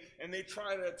 and they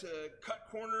try to cut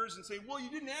corners and say, well, you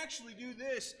didn't actually do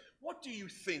this. What do you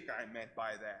think I meant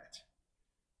by that?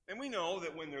 And we know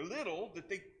that when they're little, that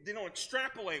they don't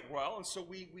extrapolate well, and so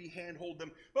we handhold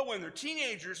them. But when they're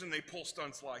teenagers and they pull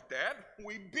stunts like that,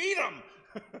 we beat them.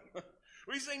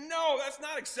 We say, no, that's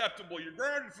not acceptable. You're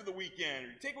grounded for the weekend, or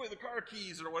you take away the car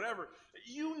keys or whatever.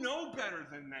 You know better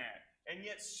than that. And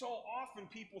yet so often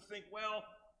people think, well,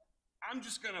 I'm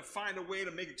just going to find a way to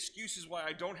make excuses why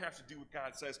I don't have to do what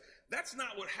God says. That's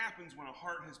not what happens when a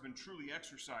heart has been truly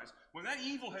exercised. When that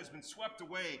evil has been swept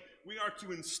away, we are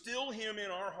to instill him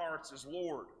in our hearts as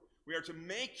Lord. We are to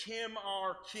make him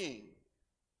our King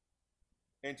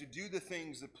and to do the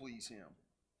things that please him.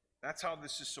 That's how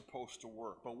this is supposed to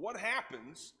work. But what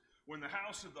happens when the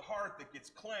house of the heart that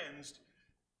gets cleansed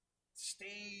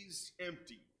stays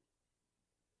empty?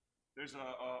 There's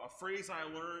a phrase I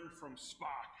learned from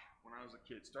Spock when I was a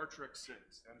kid, Star Trek VI,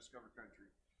 Undiscovered Country.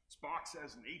 Spock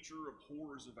says, nature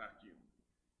abhors a vacuum.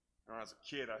 When I was a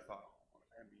kid, I thought, what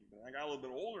does that mean? But I got a little bit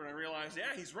older and I realized,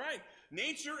 yeah, he's right.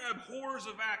 Nature abhors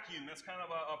a vacuum. That's kind of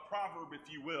a proverb, if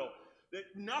you will. That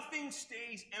nothing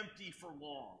stays empty for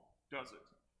long, does it?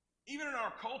 Even in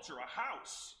our culture, a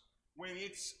house, when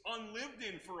it's unlived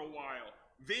in for a while,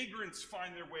 vagrants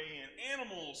find their way in,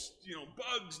 animals,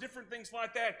 bugs, different things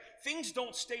like that. Things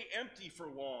don't stay empty for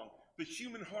long. The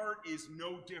human heart is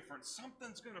no different.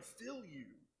 Something's going to fill you.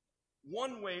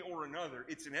 One way or another,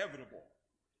 it's inevitable.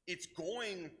 It's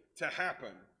going to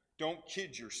happen. Don't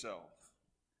kid yourself.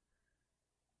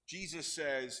 Jesus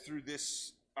says through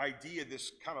this idea,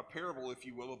 this kind of parable, if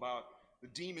you will, about the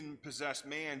demon-possessed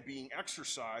man being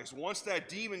exorcised, once that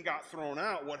demon got thrown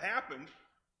out, what happened?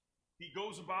 He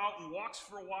goes about and walks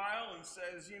for a while and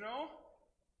says, you know,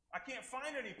 I can't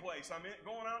find any place. I'm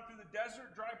going out through the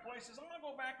desert, dry places. I'm going to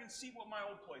go back and see what my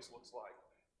old place looks like.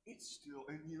 It's still,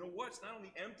 and you know what? It's not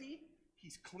only empty,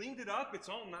 he's cleaned it up. It's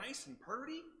all nice and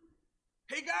pretty.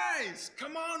 Hey guys,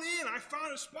 come on in. I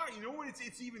found a spot. You know what?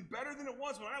 It's even better than it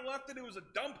was. When I left it, it was a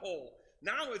dump hole.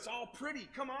 Now it's all pretty.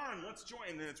 Come on, let's join.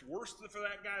 And then it's worse for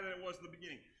that guy than it was in the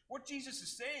beginning. What Jesus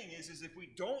is saying is if we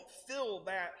don't fill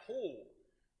that hole,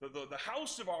 the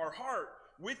house of our heart,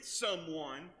 with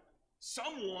someone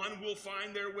will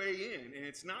find their way in, and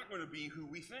it's not going to be who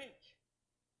we think.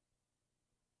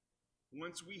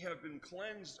 Once we have been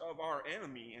cleansed of our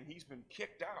enemy and he's been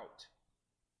kicked out,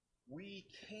 we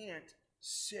can't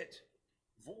sit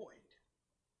void.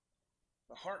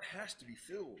 The heart has to be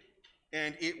filled,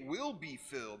 and it will be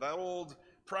filled. That old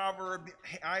proverb,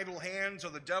 idle hands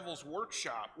are the devil's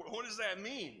workshop. What does that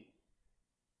mean?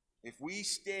 If we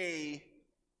stay,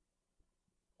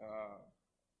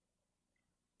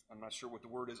 I'm not sure what the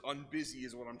word is, unbusy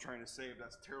is what I'm trying to say, if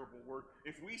that's a terrible word.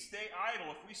 If we stay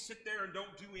idle, if we sit there and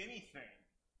don't do anything,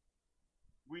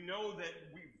 we know that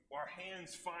our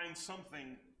hands find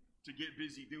something to get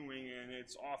busy doing, and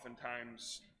it's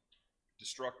oftentimes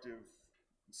destructive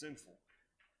and sinful.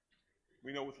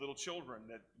 We know with little children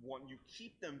that when you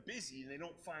keep them busy, they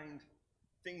don't find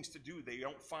things to do. They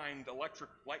don't find electric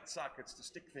light sockets to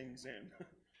stick things in.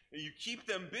 You keep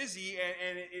them busy,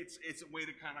 and it's a way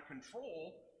to kind of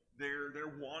control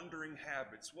their wandering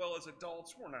habits. Well, as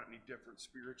adults, we're not any different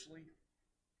spiritually.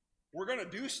 We're going to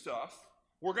do stuff.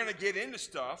 We're going to get into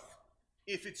stuff.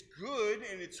 If it's good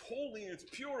and it's holy and it's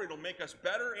pure, it'll make us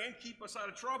better and keep us out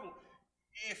of trouble.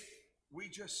 If we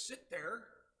just sit there,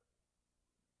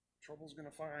 trouble's going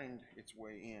to find its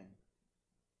way in.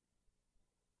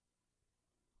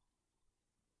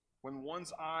 When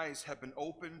one's eyes have been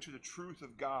opened to the truth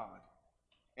of God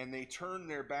and they turn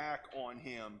their back on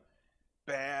him,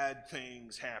 bad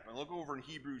things happen. Look over in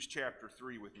Hebrews chapter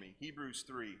 3 with me. Hebrews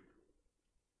 3.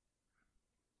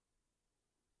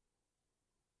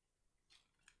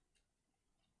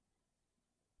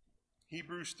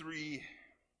 Hebrews 3,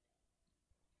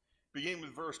 begin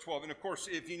with verse 12. And of course,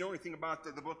 if you know anything about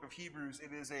the book of Hebrews,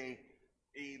 it is a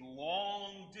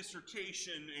long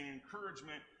dissertation and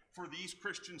encouragement for these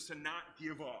Christians to not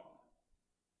give up.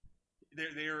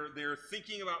 They're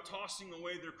thinking about tossing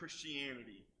away their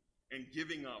Christianity and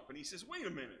giving up. And he says, wait a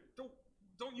minute,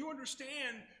 don't you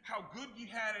understand how good you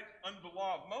had it under the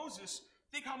law of Moses?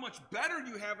 Think how much better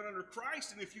you have it under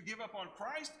Christ. And if you give up on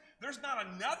Christ, there's not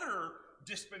another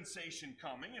dispensation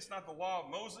coming. It's not the law of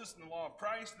Moses and the law of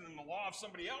Christ and then the law of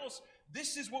somebody else.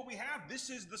 This is what we have. This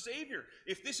is the Savior.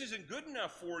 If this isn't good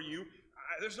enough for you,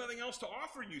 there's nothing else to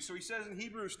offer you. So he says in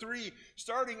Hebrews 3,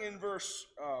 starting in verse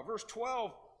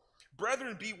 12,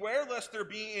 brethren, beware lest there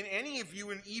be in any of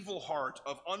you an evil heart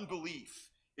of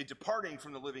unbelief in departing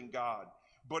from the living God.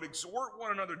 But exhort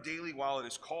one another daily while it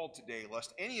is called today,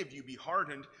 lest any of you be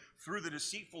hardened through the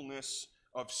deceitfulness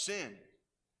of sin.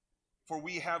 For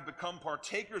we have become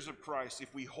partakers of Christ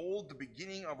if we hold the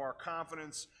beginning of our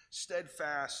confidence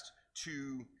steadfast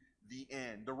to the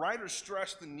end. The writer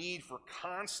stressed the need for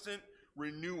constant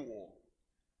renewal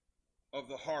of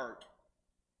the heart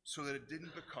so that it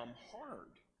didn't become hard.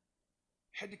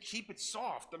 Had to keep it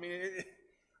soft. I mean,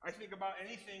 I think about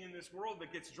anything in this world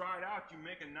that gets dried out. You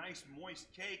make a nice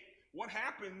moist cake. What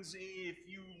happens if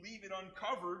you leave it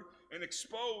uncovered and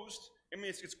exposed? I mean,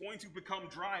 it's going to become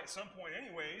dry at some point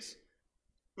anyways.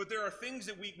 But there are things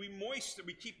that we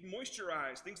keep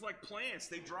moisturized. Things like plants,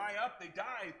 they dry up, they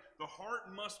die. The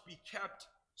heart must be kept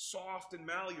soft and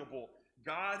malleable.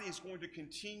 God is going to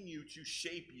continue to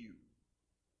shape you.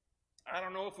 I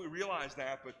don't know if we realize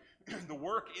that, but the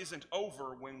work isn't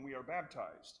over when we are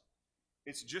baptized.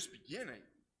 It's just beginning.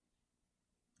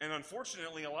 And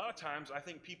unfortunately, a lot of times, I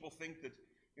think people think that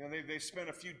they've spent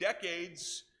a few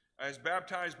decades as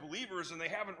baptized believers and they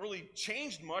haven't really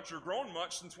changed much or grown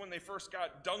much since when they first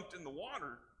got dunked in the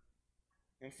water.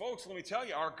 And folks, let me tell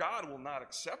you, our God will not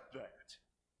accept that.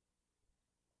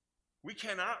 We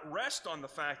cannot rest on the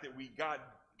fact that we got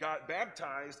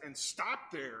baptized and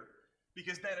stop there,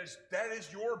 because that is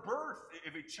your birth.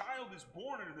 If a child is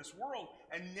born into this world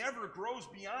and never grows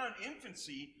beyond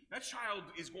infancy, that child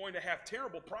is going to have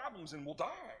terrible problems and will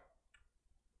die,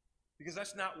 because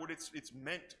that's not what it's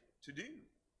meant to do.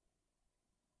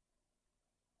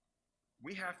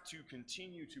 we have to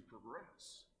continue to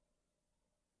progress,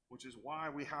 which is why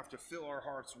we have to fill our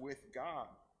hearts with God.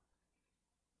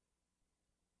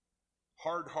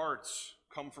 Hard hearts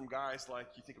come from guys like,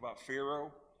 you think about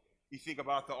Pharaoh, you think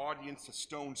about the audience that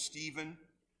stoned Stephen.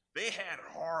 They had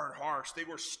hard hearts. They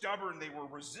were stubborn. They were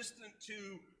resistant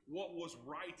to what was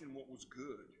right and what was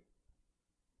good.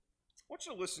 I want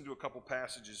you to listen to a couple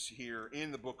passages here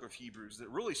in the book of Hebrews that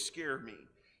really scare me.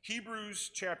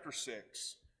 Hebrews chapter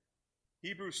 6.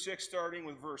 Hebrews 6 starting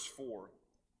with verse 4.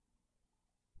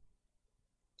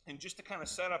 And just to kind of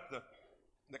set up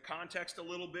the context a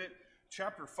little bit,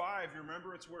 chapter 5, you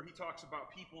remember, it's where he talks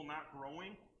about people not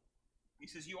growing. He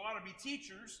says, you ought to be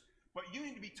teachers, but you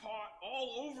need to be taught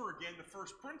all over again the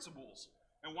first principles.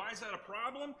 And why is that a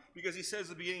problem? Because he says at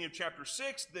the beginning of chapter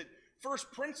 6 that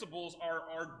first principles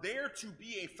are there to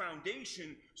be a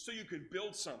foundation so you can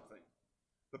build something.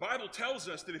 The Bible tells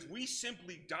us that if we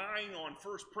simply dine on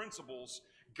first principles,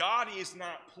 God is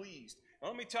not pleased. Now,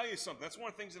 let me tell you something. That's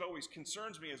one of the things that always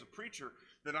concerns me as a preacher,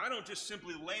 that I don't just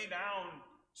simply lay down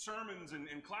sermons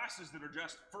and classes that are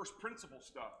just first principle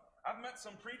stuff. I've met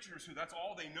some preachers who that's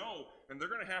all they know, and they're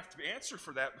going to have to answer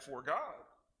for that before God.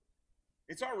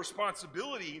 It's our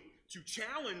responsibility to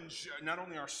challenge not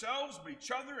only ourselves, but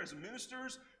each other as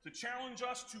ministers, to challenge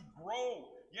us to grow.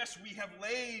 Yes, we have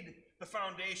laid the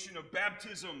foundation of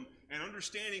baptism and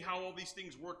understanding how all these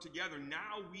things work together.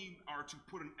 Now we are to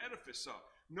put an edifice up.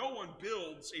 No one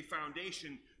builds a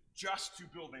foundation just to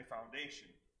build a foundation.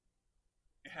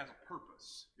 It has a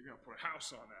purpose. You're going to put a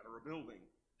house on that, or a building,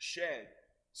 shed,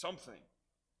 something.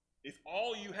 If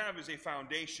all you have is a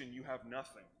foundation, you have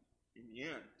nothing in the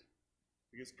end.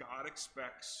 Because God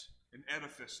expects an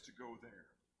edifice to go there.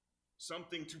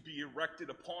 Something to be erected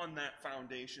upon that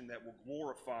foundation that will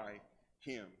glorify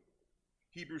Him.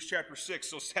 Hebrews chapter 6,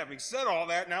 so having said all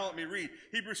that, now let me read.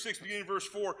 Hebrews 6, beginning verse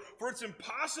 4. For it's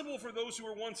impossible for those who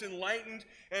were once enlightened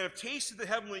and have tasted the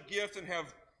heavenly gift and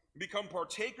have become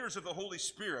partakers of the Holy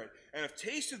Spirit and have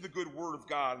tasted the good word of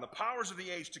God and the powers of the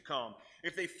age to come,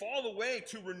 if they fall away,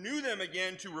 to renew them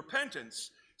again to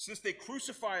repentance, since they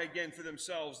crucify again for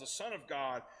themselves the Son of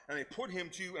God, and they put him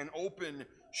to an open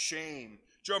shame.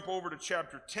 Jump over to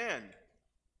chapter 10.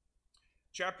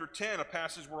 Chapter 10, a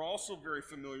passage we're also very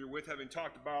familiar with, having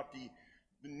talked about the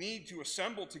need to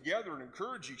assemble together and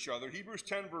encourage each other. Hebrews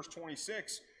 10, verse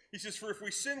 26, he says, for if we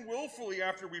sin willfully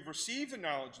after we've received the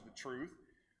knowledge of the truth,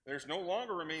 there's no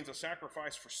longer remains a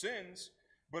sacrifice for sins,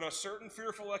 but a certain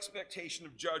fearful expectation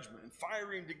of judgment and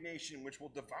fiery indignation which will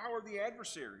devour the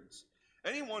adversaries.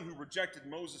 Anyone who rejected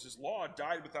Moses' law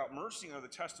died without mercy under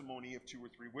the testimony of 2 or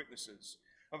 3 witnesses.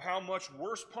 Of how much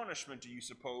worse punishment, do you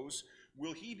suppose,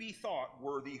 will he be thought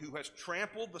worthy who has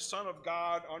trampled the Son of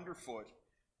God underfoot,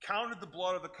 counted the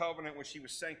blood of the covenant which he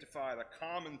was sanctified a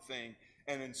common thing,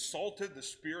 and insulted the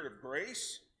Spirit of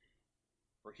grace?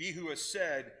 For he who has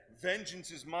said,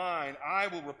 vengeance is mine, I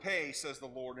will repay, says the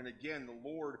Lord. And again, the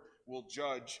Lord will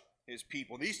judge his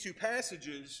people. These two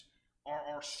passages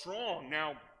are strong.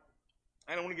 Now,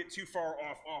 I don't want to get too far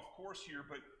off course here,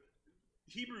 but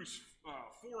Hebrews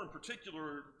 4 in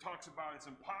particular talks about it's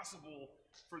impossible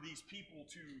for these people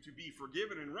to be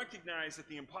forgiven, and recognize that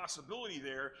the impossibility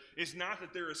there is not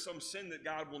that there is some sin that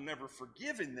God will never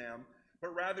forgive in them,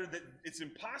 but rather that it's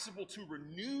impossible to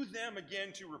renew them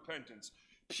again to repentance.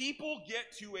 People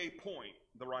get to a point,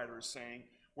 the writer is saying,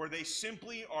 where they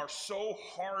simply are so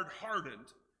hard-hearted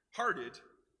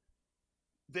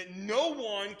that no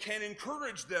one can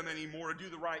encourage them anymore to do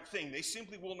the right thing. They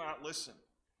simply will not listen.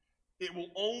 It will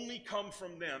only come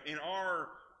from them. In our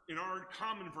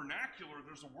common vernacular,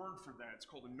 there's a word for that. It's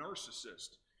called a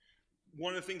narcissist.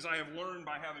 One of the things I have learned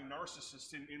by having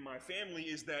narcissists in my family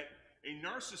is that a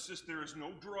narcissist, there is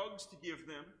no drugs to give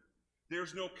them.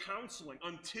 There's no counseling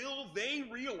until they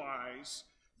realize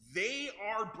they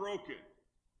are broken.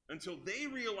 Until they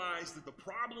realize that the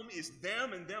problem is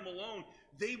them and them alone,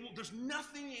 there's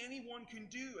nothing anyone can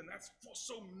do. And that's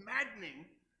so maddening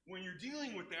when you're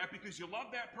dealing with that, because you love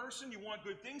that person, you want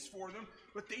good things for them,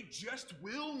 but they just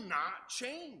will not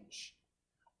change.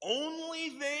 Only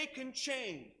they can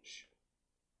change.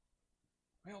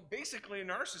 Well, basically, a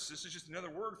narcissist is just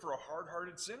another word for a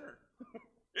hard-hearted sinner,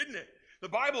 isn't it? The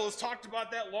Bible has talked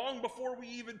about that long before we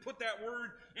even put that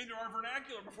word into our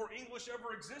vernacular, before English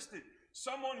ever existed.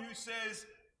 Someone who says,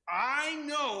 I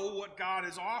know what God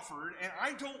has offered, and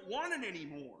I don't want it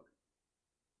anymore.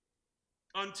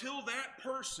 Until that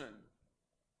person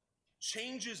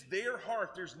changes their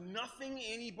heart, there's nothing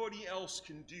anybody else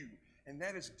can do. And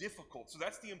that is difficult. So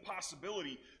that's the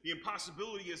impossibility. The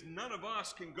impossibility is none of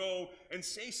us can go and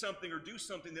say something or do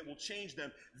something that will change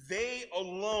them. They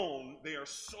alone, they are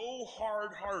so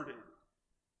hard-hearted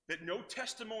That no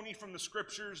testimony from the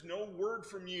scriptures, no word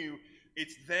from you,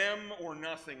 it's them or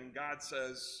nothing. And God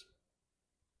says,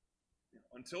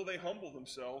 until they humble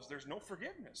themselves, there's no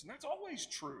forgiveness. And that's always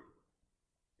true,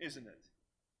 isn't it?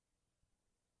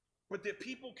 But that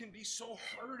people can be so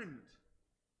hardened.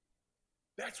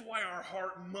 That's why our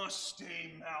heart must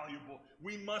stay malleable.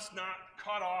 We must not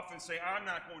cut off and say, I'm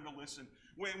not going to listen.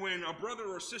 When a brother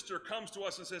or sister comes to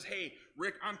us and says, hey,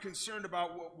 Rick, I'm concerned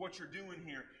about what you're doing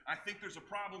here. I think there's a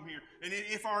problem here. And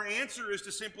if our answer is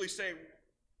to simply say,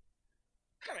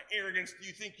 what kind of arrogance do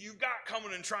you think you've got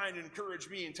coming and trying to encourage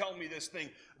me and tell me this thing?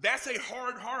 That's a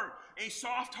hard heart. A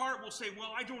soft heart will say,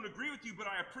 well, I don't agree with you, but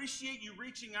I appreciate you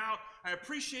reaching out. I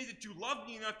appreciate that you love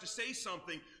me enough to say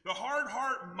something. The hard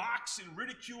heart mocks and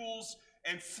ridicules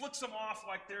and flicks them off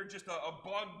like they're just a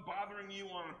bug bothering you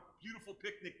on a beautiful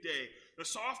picnic day. The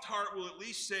soft heart will at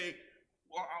least say,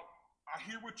 well, I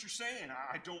hear what you're saying.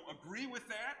 I don't agree with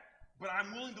that, but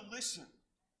I'm willing to listen.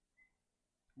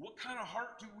 What kind of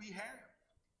heart do we have?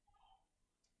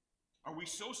 Are we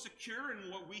so secure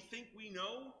in what we think we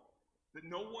know that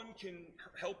no one can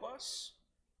help us?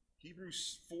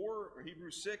 Hebrews 4 or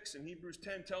Hebrews 6 and Hebrews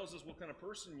 10 tells us what kind of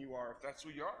person you are, if that's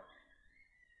who you are.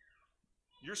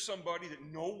 You're somebody that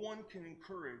no one can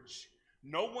encourage.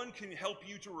 No one can help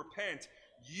you to repent.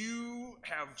 You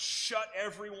have shut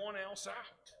everyone else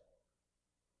out.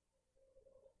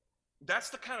 That's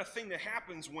the kind of thing that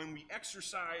happens when we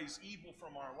exorcise evil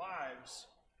from our lives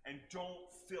and don't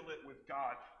fill it with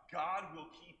God. God will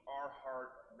keep our heart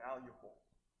malleable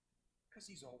because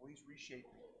he's always reshaping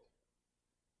it.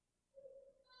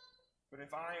 But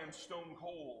if I am stone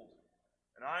cold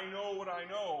and I know what I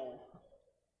know,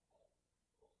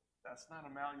 that's not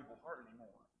a malleable heart anymore.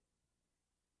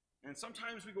 And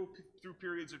sometimes we go through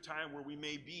periods of time where we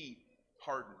may be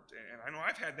hardened. And I know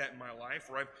I've had that in my life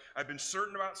where I've been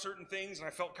certain about certain things and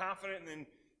I felt confident, and then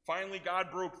finally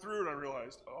God broke through and I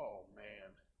realized, oh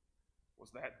man,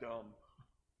 was that dumb?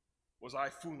 Was I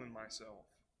fooling myself?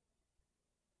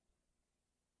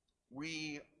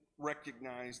 We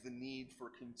recognize the need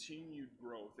for continued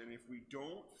growth, and if we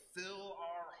don't fill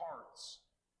our hearts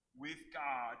with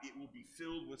God, it will be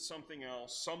filled with something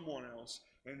else, someone else,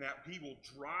 and that he will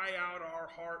dry out our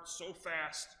heart so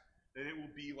fast that it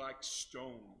will be like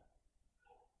stone.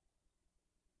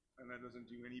 And that doesn't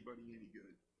do anybody any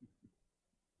good.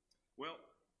 Well,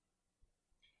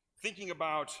 thinking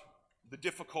about the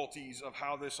difficulties of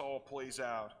how this all plays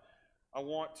out, I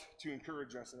want to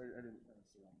encourage us, there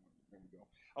we go.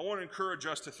 I want to encourage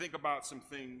us to think about some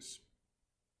things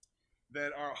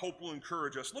that our hope will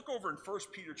encourage us. Look over in 1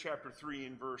 Peter chapter 3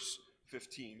 and verse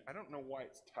 15. I don't know why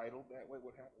it's titled that way.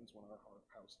 What happens when our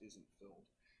house isn't filled?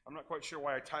 I'm not quite sure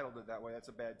why I titled it that way. That's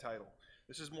a bad title.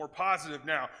 This is more positive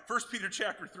now. 1 Peter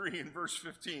chapter 3 and verse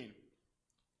 15.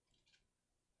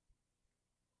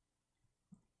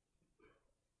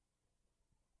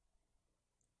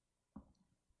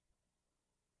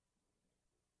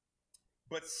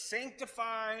 But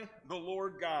sanctify the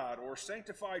Lord God, or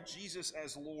sanctify Jesus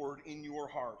as Lord in your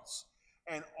hearts,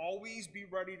 and always be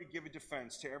ready to give a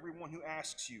defense to everyone who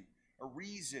asks you a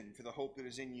reason for the hope that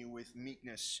is in you with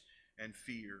meekness and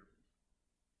fear.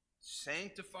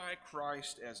 Sanctify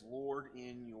Christ as Lord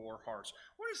in your hearts.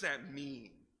 What does that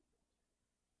mean?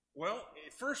 Well,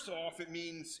 first off, it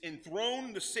means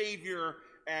enthrone the Savior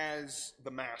as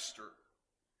the master.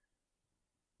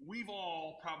 We've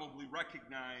all probably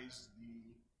recognized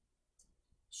the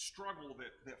struggle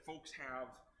that folks have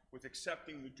with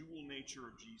accepting the dual nature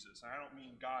of Jesus. I don't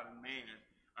mean God and man,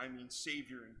 I mean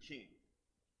Savior and King.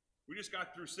 We just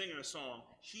got through singing a song,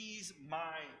 He's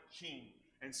My King,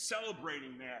 and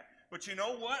celebrating that. But you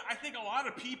know what? I think a lot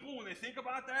of people, when they think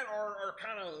about that, are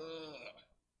kind of,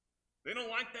 they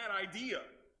don't like that idea.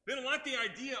 They don't like the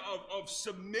idea of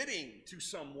submitting to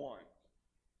someone,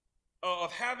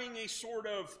 of having a sort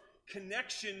of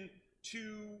connection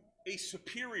to a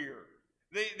superior.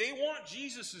 They want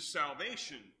Jesus'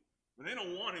 salvation, but they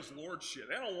don't want his lordship.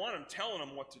 They don't want him telling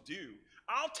them what to do.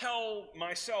 I'll tell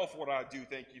myself what I do,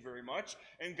 thank you very much,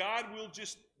 and God will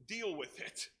just deal with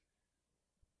it.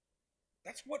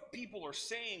 That's what people are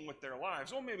saying with their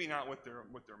lives. Well, maybe not with their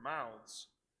mouths,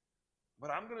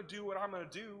 but I'm going to do what I'm going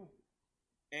to do,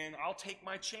 and I'll take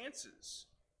my chances.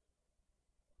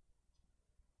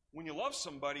 When you love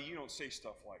somebody, you don't say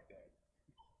stuff like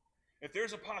that. If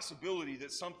there's a possibility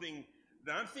that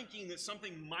I'm thinking that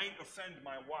something might offend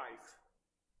my wife,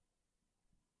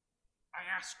 I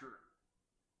ask her.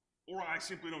 Or I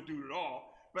simply don't do it at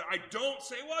all. But I don't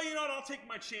say, well, you know what, I'll take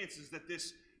my chances that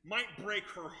this might break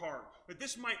her heart, that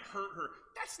this might hurt her.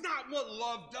 That's not what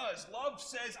love does. Love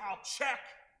says, I'll check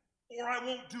or I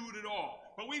won't do it at all.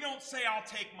 But we don't say, I'll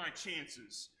take my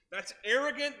chances. That's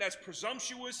arrogant, that's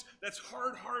presumptuous, that's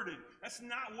hard-hearted. That's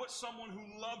not what someone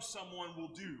who loves someone will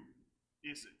do,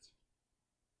 is it?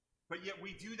 But yet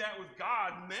we do that with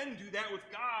God. Men do that with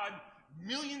God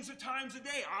millions of times a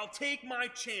day. I'll take my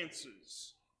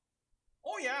chances.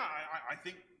 Oh yeah, I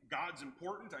think God's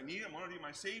important. I need him. I want to be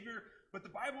my Savior. But the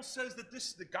Bible says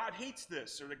that God hates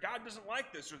this, or that God doesn't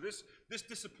like this, or this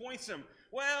disappoints him.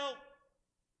 Well,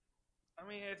 I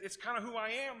mean, it's kind of who I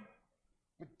am.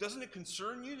 But doesn't it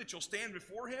concern you that you'll stand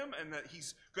before him and that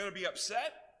he's going to be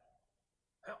upset?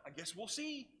 Well, I guess we'll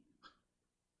see.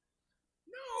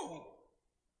 No.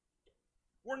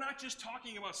 We're not just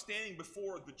talking about standing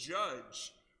before the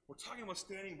judge. We're talking about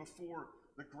standing before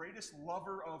the greatest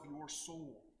lover of your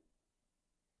soul.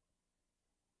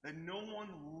 That no one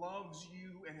loves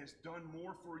you and has done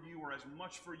more for you or as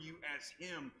much for you as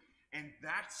him. And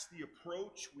that's the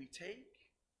approach we take.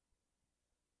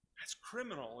 That's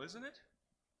criminal, isn't it?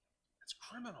 That's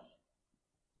criminal.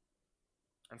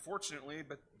 Unfortunately,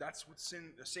 but that's what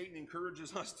Satan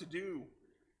encourages us to do,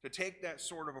 to take that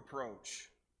sort of approach.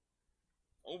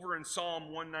 Over in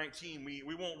Psalm 119,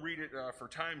 we won't read it for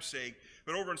time's sake,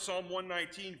 but over in Psalm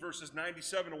 119, verses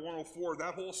 97 to 104,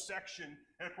 that whole section,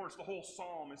 and of course the whole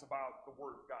psalm is about the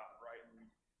Word of God, right? And we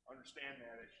understand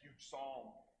that, a huge psalm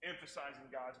emphasizing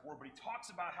God's Word, but he talks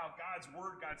about how God's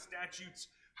Word, God's statutes,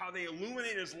 how they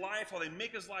illuminate his life, how they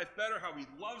make his life better, how he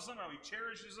loves them, how he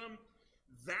cherishes them.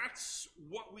 That's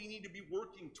what we need to be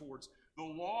working towards. The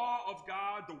law of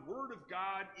God, the Word of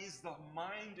God, is the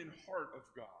mind and heart of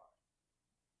God.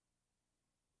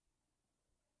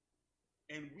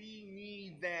 And we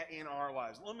need that in our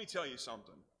lives. Let me tell you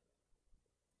something.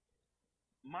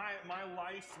 My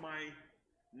life,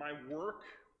 my work,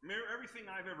 everything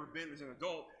I've ever been as an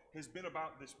adult has been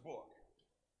about this book.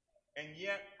 And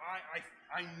yet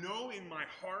I know in my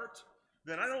heart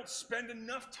that I don't spend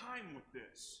enough time with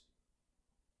this.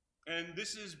 And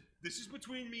this is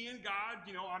between me and God.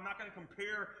 You know, I'm not going to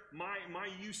compare my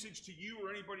usage to you or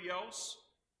anybody else.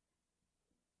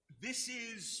 This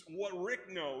is what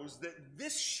Rick knows, that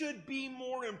this should be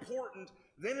more important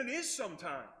than it is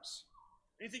sometimes.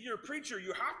 And you think you're a preacher,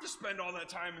 you have to spend all that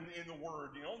time in the Word.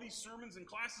 You know, these sermons and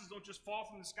classes don't just fall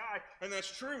from the sky, and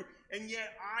that's true. And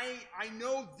yet I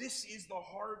know this is the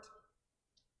heart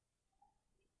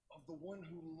of the one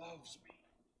who loves me.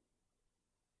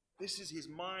 This is his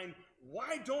mind.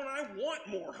 Why don't I want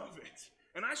more of it?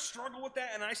 And I struggle with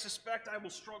that, and I suspect I will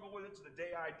struggle with it to the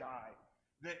day I die.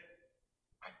 That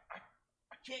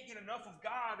I can't get enough of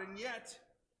God, and yet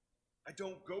I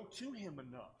don't go to him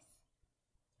enough.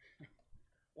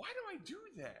 Why do I do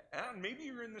that? And maybe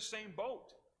you're in the same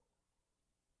boat.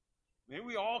 Maybe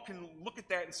we all can look at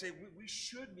that and say, we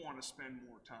should want to spend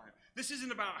more time. This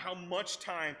isn't about how much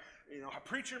time, you know, a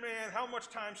preacher man, how much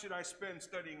time should I spend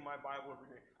studying my Bible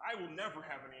every day? I will never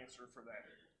have an answer for that.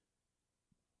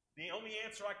 The only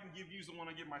answer I can give you is the one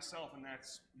I give myself, and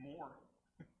that's more.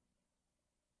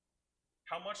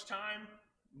 How much time?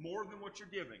 More than what you're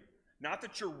giving. Not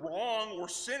that you're wrong or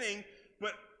sinning,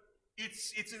 but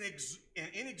it's an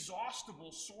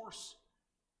inexhaustible source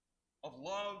of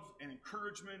love and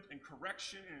encouragement and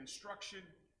correction and instruction.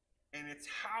 And it's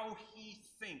how he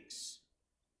thinks.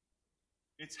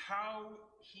 It's how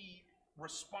he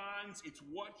responds. It's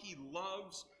what he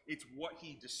loves. It's what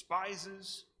he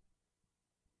despises.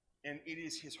 And it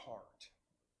is his heart.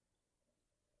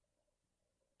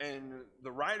 And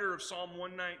the writer of Psalm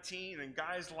 119 and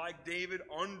guys like David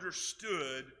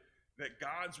understood that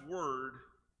God's Word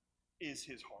is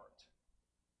his heart.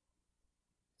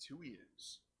 It's who he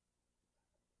is.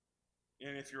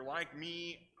 And if you're like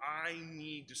me, I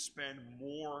need to spend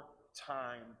more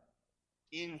time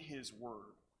in his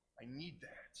Word. I need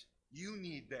that. You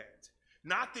need that.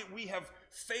 Not that we have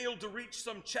failed to reach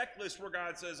some checklist where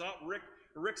God says, oh,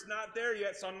 Rick's not there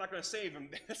yet, so I'm not going to save him.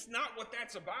 That's not what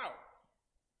that's about.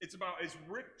 It's about, is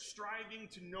Rick striving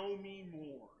to know me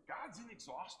more? God's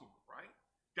inexhaustible, right?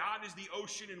 God is the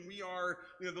ocean, and we are,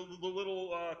 you know, the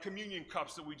little communion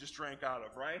cups that we just drank out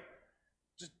of, right?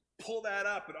 Just pull that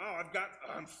up, and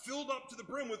I'm filled up to the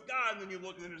brim with God, and then you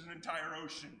look, and there's an entire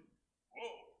ocean.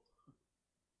 Whoa!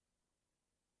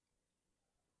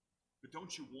 But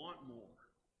don't you want more?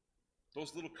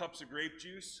 Those little cups of grape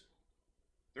juice,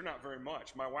 they're not very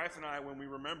much. My wife and I, when we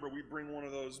remember, we bring one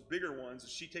of those bigger ones, and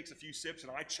she takes a few sips,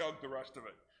 and I chug the rest of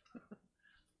it.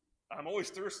 I'm always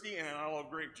thirsty, and I love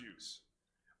grape juice.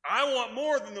 I want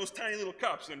more than those tiny little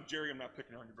cups. And Jerry, I'm not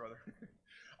picking on you, brother.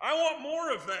 I want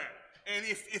more of that. And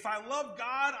if I love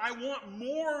God, I want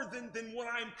more than what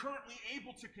I'm currently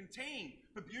able to contain.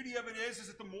 The beauty of it is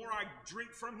that the more I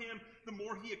drink from him, the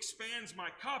more he expands my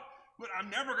cup. But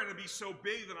I'm never going to be so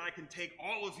big that I can take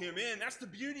all of him in. That's the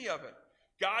beauty of it.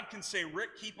 God can say,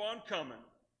 Rick, keep on coming.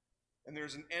 And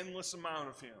there's an endless amount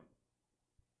of him.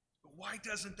 But why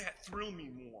doesn't that thrill me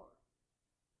more?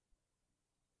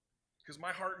 Because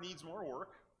my heart needs more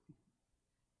work.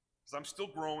 Because I'm still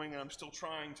growing and I'm still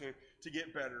trying to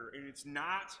get better. And it's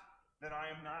not that I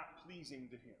am not pleasing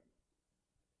to him.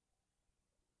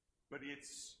 But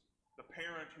it's the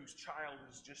parent whose child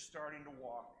is just starting to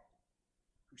walk,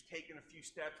 who's taken a few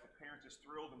steps, the parent is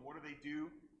thrilled, and what do?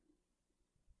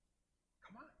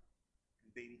 Come on,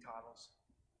 baby toddles.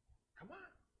 Come on.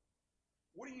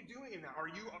 What are you doing now? Are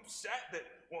you upset that,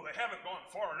 well, they haven't gone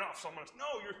far enough, so I'm going to,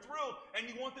 no, you're thrilled, and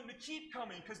you want them to keep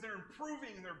coming because they're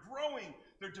improving, and they're growing,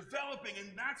 they're developing,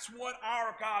 and that's what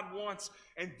our God wants,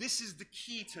 and this is the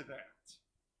key to that.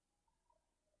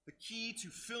 The key to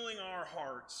filling our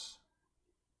hearts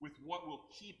with what will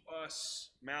keep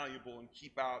us malleable and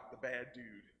keep out the bad dude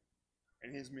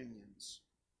and his minions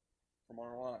from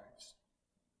our lives.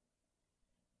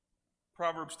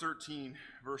 Proverbs 13,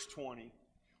 verse 20.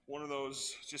 One of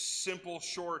those just simple,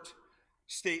 short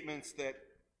statements that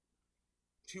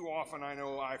too often I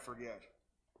know I forget.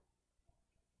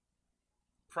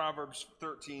 Proverbs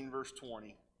 13, verse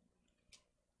 20.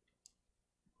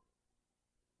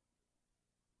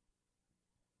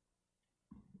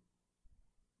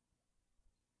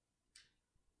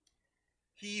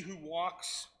 He who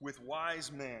walks with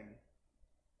wise men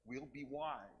will be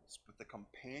wise, but the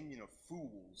companion of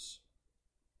fools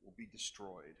will be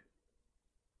destroyed.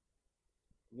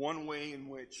 One way in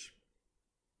which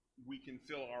we can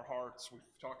fill our hearts, we've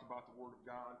talked about the Word of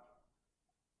God,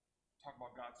 talk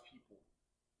about God's people.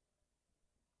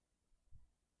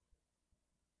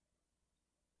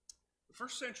 The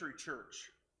first century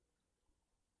church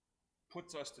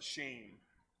puts us to shame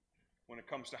when it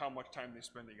comes to how much time they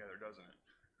spend together, doesn't it?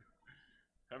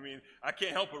 I mean, I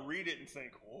can't help but read it and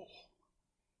think, oh,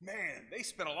 man, they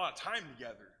spent a lot of time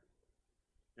together.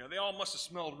 You know, they all must have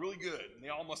smelled really good, and they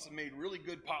all must have made really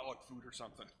good potluck food or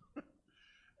something.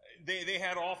 They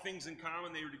had all things in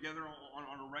common. They were together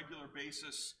on a regular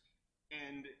basis,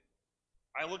 and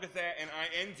I look at that and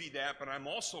I envy that, but I'm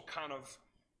also kind of,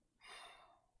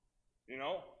 you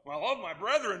know, I love my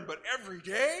brethren, but every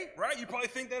day, right? You probably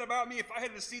think that about me. If I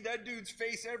had to see that dude's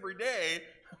face every day,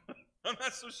 I'm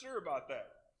not so sure about that.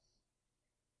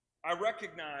 I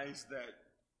recognize that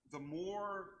the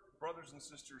more brothers and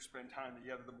sisters spend time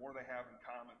together, the more they have in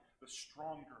common, the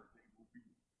stronger they will be.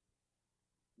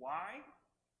 Why?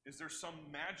 Is there some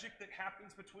magic that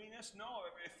happens between us? No.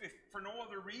 If for no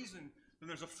other reason, then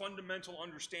there's a fundamental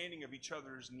understanding of each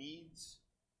other's needs.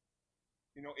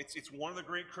 You know, it's one of the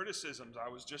great criticisms. I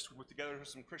was just together with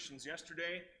some Christians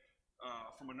yesterday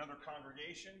from another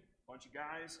congregation, a bunch of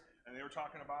guys, and they were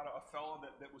talking about a fellow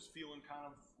that was feeling kind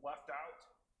of left out.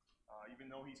 Even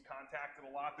though he's contacted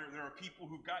a lot, there are people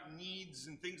who've got needs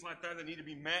and things like that need to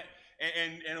be met.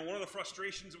 And one of the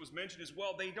frustrations that was mentioned is,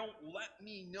 well, they don't let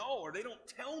me know, or they don't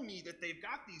tell me that they've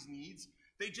got these needs.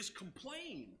 They just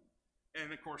complain.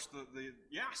 And of course,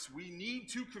 yes, we need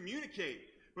to communicate.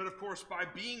 But of course, by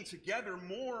being together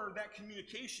more, that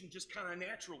communication just kind of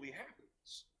naturally happens.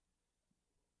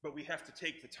 But we have to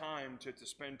take the time to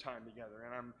spend time together.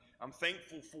 And I'm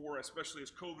thankful for, especially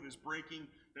as COVID is breaking,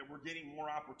 that we're getting more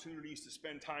opportunities to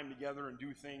spend time together and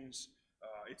do things.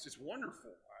 It's just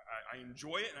wonderful. I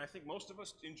enjoy it, and I think most of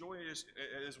us enjoy it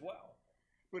as well.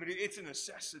 But it's a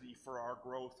necessity for our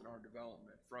growth and our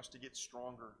development, for us to get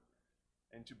stronger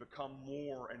and to become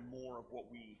more and more of what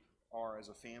we are as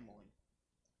a family.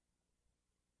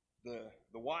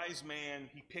 The wise man,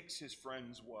 he picks his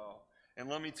friends well. And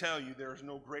let me tell you, there's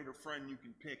no greater friend you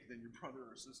can pick than your brother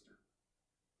or sister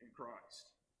in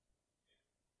Christ.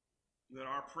 That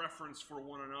our preference for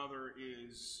one another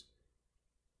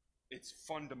it's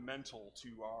fundamental to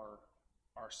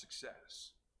our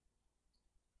success.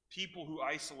 People who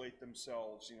isolate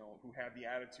themselves, you know, who have the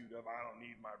attitude of, I don't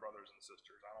need my brothers and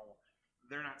sisters,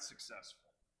 they're not successful.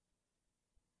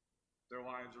 Their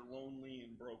lives are lonely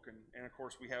and broken. And of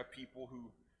course, we have people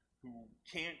who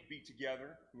can't be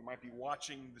together, who might be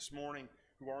watching this morning,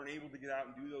 who aren't able to get out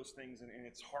and do those things, and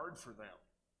it's hard for them.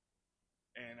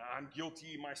 And I'm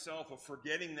guilty myself of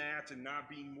forgetting that and not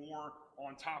being more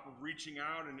on top of reaching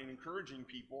out and encouraging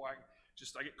people.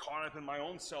 I get caught up in my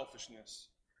own selfishness.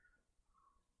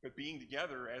 But being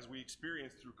together, as we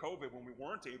experienced through COVID when we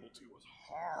weren't able to, was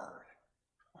hard.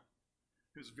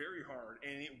 It was very hard.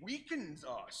 And it weakened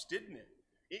us, didn't it?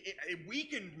 It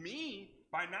weakened me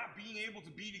by not being able to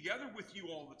be together with you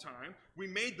all the time. We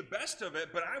made the best of it,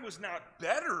 but I was not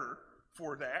better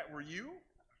for that. Were you?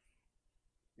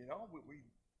 You know, we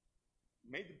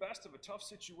made the best of a tough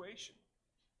situation.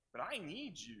 But I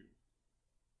need you.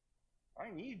 I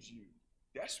need you.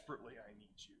 Desperately, I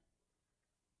need you.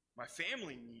 My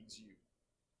family needs you.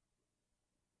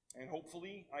 And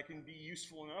hopefully, I can be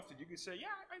useful enough that you can say, yeah,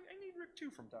 I need Rick too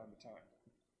from time to time.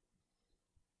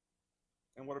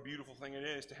 And what a beautiful thing it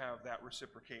is to have that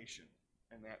reciprocation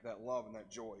and that love and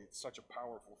that joy. It's such a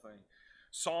powerful thing.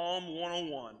 Psalm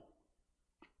 101.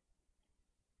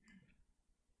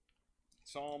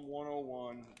 Psalm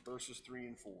 101, verses 3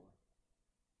 and 4.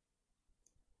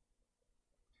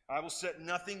 I will set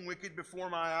nothing wicked before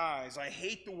my eyes. I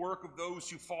hate the work of those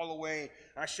who fall away.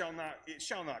 It shall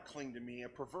not cling to me. A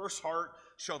perverse heart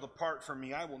shall depart from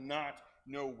me. I will not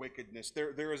know wickedness.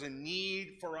 There is a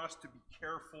need for us to be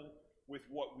careful with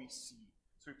what we see.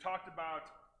 So we've talked about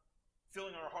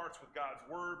filling our hearts with God's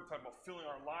word. We've talked about filling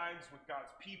our lives with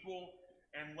God's people.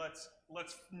 And let's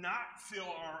not fill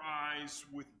our eyes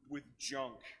with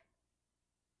junk.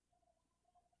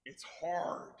 It's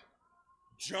hard.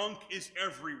 Junk is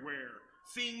everywhere.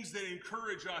 Things that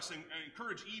encourage us and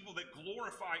encourage evil, that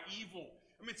glorify evil.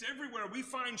 I mean, it's everywhere. We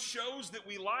find shows that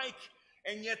we like,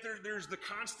 and yet there's the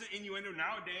constant innuendo.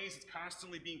 Nowadays, it's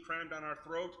constantly being crammed down our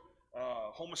throat.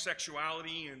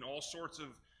 Homosexuality and all sorts of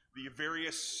the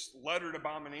various lettered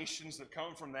abominations that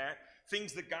come from that.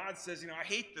 Things that God says, I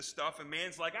hate this stuff, and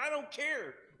man's like, I don't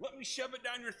care. Let me shove it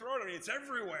down your throat. I mean, it's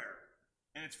everywhere,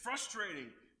 and it's frustrating.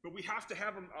 But we have to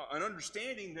have an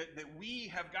understanding that we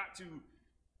have got to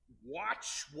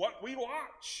watch what we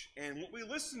watch and what we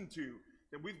listen to.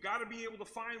 That we've got to be able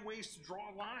to find ways to draw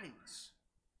lines.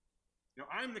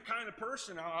 I'm the kind of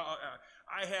person,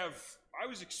 I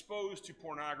was exposed to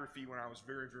pornography when I was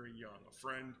very, very young.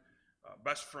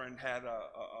 Best friend had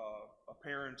a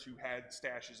parent who had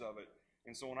stashes of it.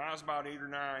 And so when I was about 8 or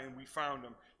 9, we found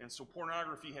them. And so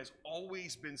pornography has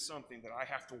always been something that I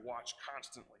have to watch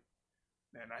constantly.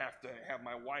 And I have to have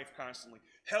my wife constantly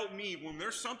help me. When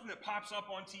there's something that pops up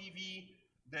on TV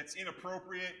that's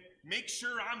inappropriate, make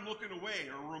sure I'm looking away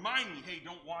or remind me, hey,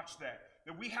 don't watch that.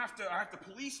 That I have to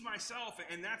police myself,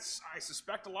 and I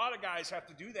suspect a lot of guys have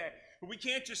to do that. But we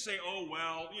can't just say, oh,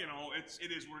 well,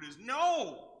 it is what it is.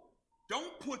 No!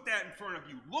 Don't put that in front of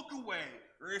you. Look away.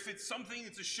 Or if it's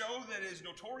a show that is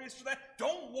notorious for that,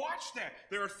 don't watch that.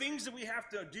 There are things that we have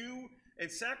to do and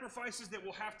sacrifices that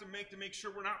we'll have to make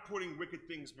sure we're not putting wicked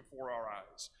things before our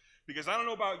eyes. Because I don't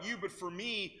know about you, but for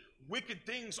me, wicked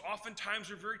things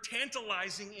oftentimes are very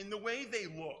tantalizing in the way they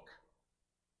look.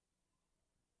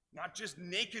 Not just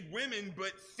naked women,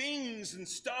 but things and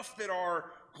stuff that are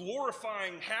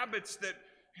glorifying habits that,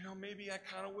 maybe I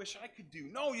kind of wish I could do.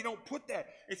 No, you don't put that.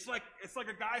 It's like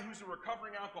a guy who's a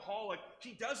recovering alcoholic.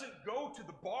 He doesn't go to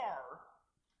the bar.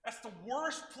 That's the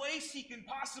worst place he can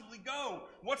possibly go.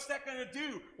 What's that going to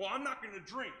do? Well, I'm not going to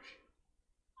drink.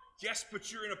 Yes,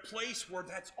 but you're in a place where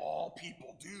that's all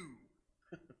people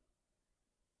do.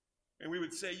 And we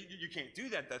would say, you can't do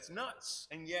that. That's nuts.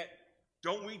 And yet,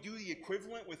 don't we do the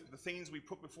equivalent with the things we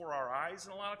put before our eyes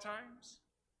in a lot of times?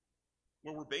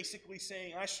 Where we're basically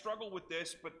saying, I struggle with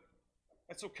this, but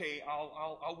that's okay.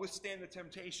 I'll withstand the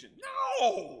temptation.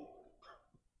 No!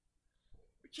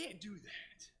 We can't do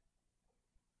that.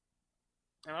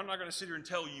 And I'm not going to sit here and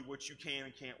tell you what you can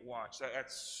and can't watch.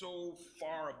 That's so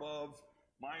far above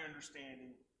my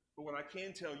understanding. But what I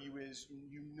can tell you is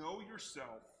you know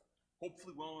yourself,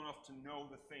 hopefully well enough to know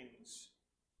the things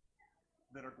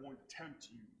that are going to tempt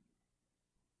you.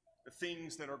 The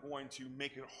things that are going to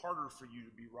make it harder for you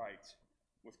to be right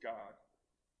with God.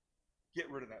 Get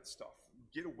rid of that stuff.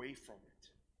 Get away from it.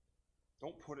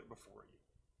 Don't put it before you.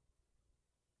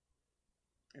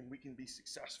 And we can be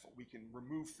successful. We can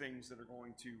remove things that are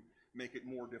going to make it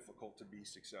more difficult to be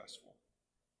successful.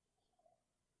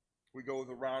 We go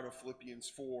the route of Philippians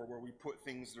 4, where we put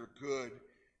things that are good,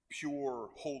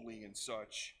 pure, holy, and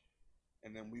such,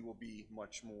 and then we will be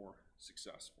much more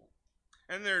successful.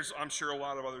 And there's, I'm sure, a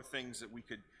lot of other things that we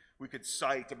could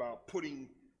cite about putting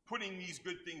these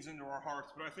good things into our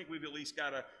hearts, but I think we've at least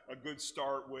got a good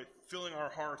start with filling our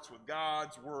hearts with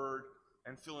God's word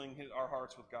and filling our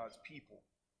hearts with God's people.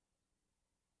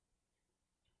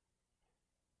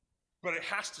 But it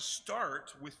has to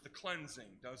start with the cleansing,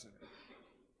 doesn't it?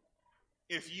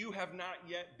 If you have not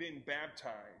yet been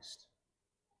baptized,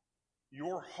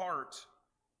 your heart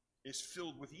is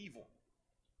filled with evil.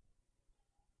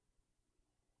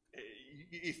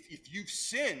 If you've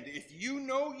sinned, if you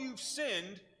know you've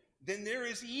sinned, then there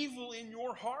is evil in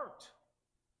your heart.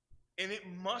 And it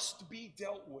must be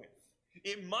dealt with.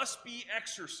 It must be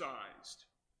exercised.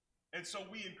 And so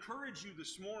we encourage you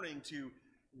this morning to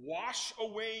wash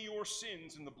away your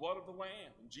sins in the blood of the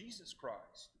Lamb, in Jesus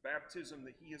Christ, the baptism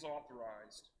that he has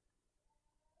authorized.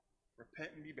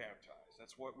 Repent and be baptized.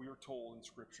 That's what we are told in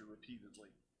Scripture repeatedly.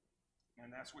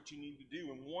 And that's what you need to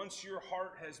do. And once your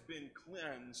heart has been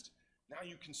cleansed, now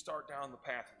you can start down the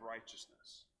path of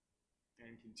righteousness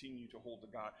and continue to hold to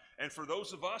God. And for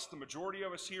those of us, the majority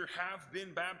of us here have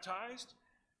been baptized.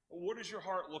 What does your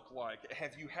heart look like?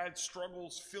 Have you had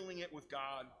struggles filling it with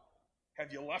God?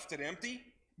 Have you left it empty?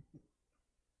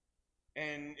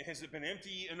 And has it been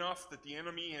empty enough that the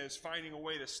enemy is finding a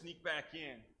way to sneak back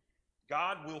in?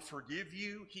 God will forgive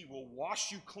you. He will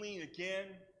wash you clean again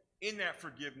in that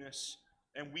forgiveness.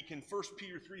 And we can, 1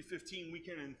 Peter 3:15, we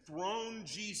can enthrone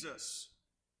Jesus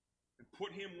and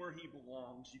put him where he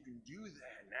belongs. You can do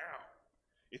that now.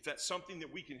 If that's something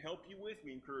that we can help you with,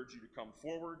 we encourage you to come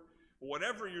forward.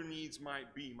 Whatever your needs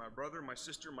might be, my brother, my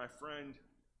sister, my friend,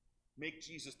 make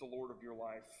Jesus the Lord of your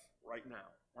life right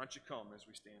now. Why don't you come as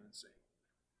we stand and sing?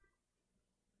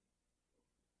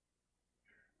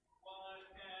 What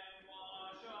can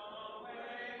wash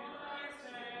away my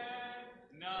sin?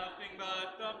 Nothing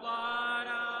but the blood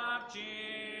of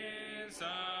Jesus.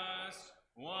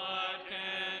 What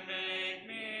can make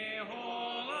me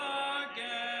whole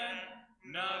again?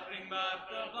 Nothing but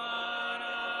the blood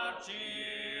of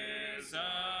Jesus.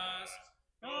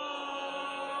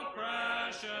 Oh,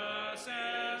 precious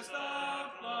is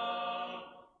the flow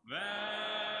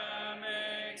that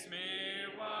makes me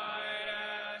white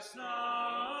as snow.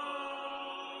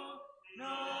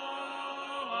 No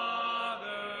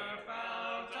other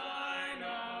fount I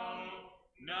know,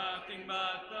 nothing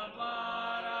but the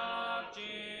blood of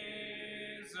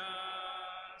Jesus.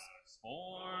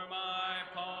 For my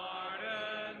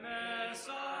pardon this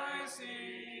I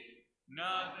seek,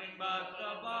 nothing but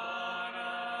the blood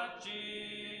of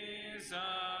Jesus.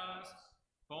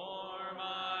 For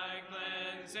my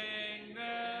cleansing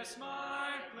this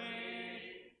my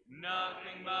plea,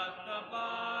 nothing but the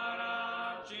blood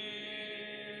of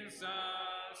Jesus.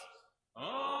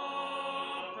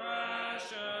 Oh,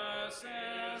 precious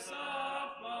is the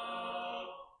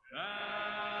flow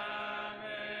that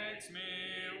makes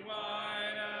me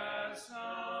white as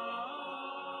snow.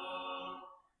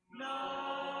 No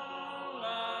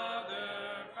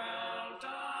other fount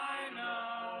I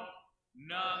know,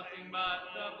 nothing but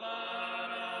the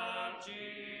blood of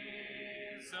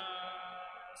Jesus.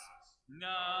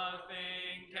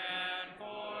 Nothing can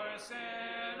for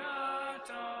sin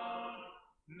atone,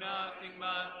 nothing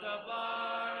but the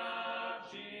blood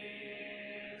of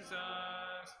Jesus.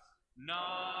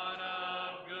 Not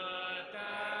of good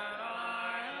that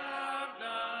I have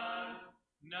done,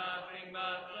 nothing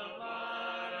but the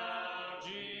blood of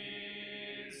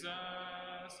Jesus.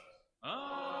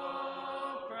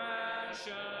 Oh,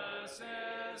 precious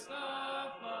is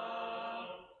the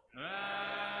flow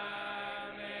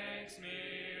that makes me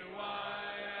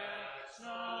white as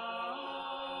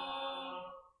snow.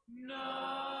 No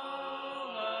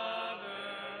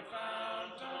other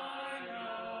fount I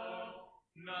know,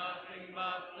 nothing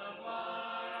but the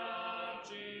blood of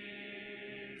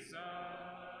Jesus.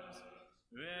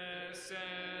 This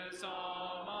is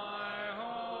all my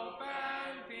hope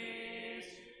and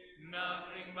peace,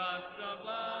 nothing but the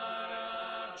blood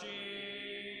of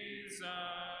Jesus.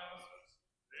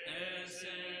 This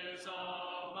is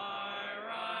all my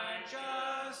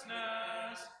righteousness,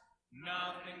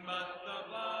 nothing but the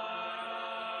blood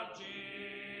of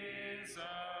Jesus.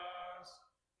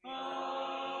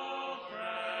 Oh,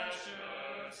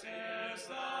 precious is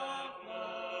the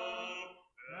flow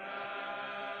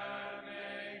that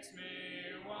makes me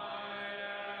white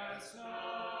as snow.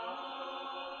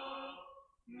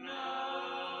 No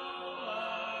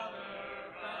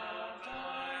other fount I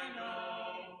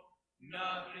know,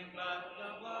 nothing but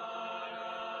the blood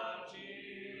of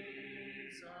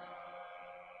Jesus.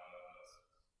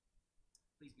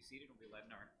 Please be seated. We'll be led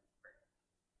in our prayer.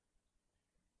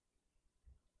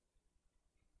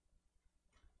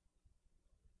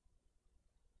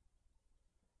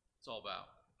 It's all about.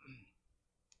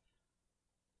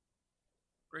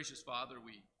 Gracious Father,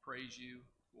 we praise you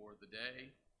for the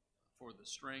day, for the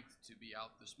strength to be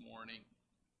out this morning.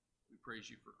 We praise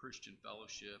you for Christian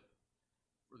fellowship,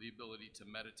 for the ability to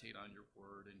meditate on your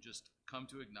word and just come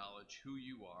to acknowledge who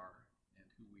you are and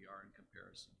who we are in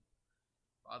comparison.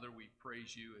 Father, we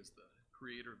praise you as the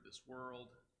creator of this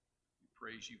world. We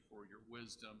praise you for your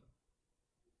wisdom.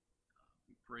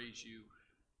 We praise you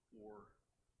for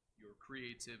your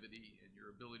creativity and your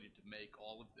ability to make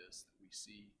all of this that we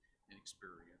see and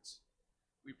experience.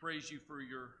 We praise you for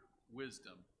your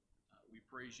wisdom. We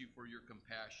praise you for your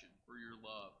compassion, for your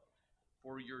love,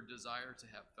 for your desire to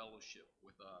have fellowship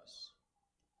with us.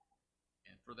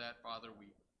 And for that, Father, we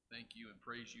thank you and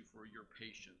praise you for your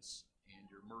patience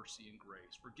and your mercy and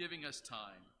grace, for giving us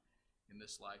time in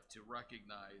this life to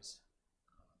recognize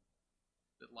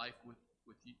that life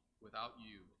without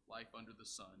you, life under the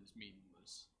sun, is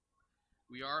meaningless.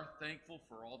 We are thankful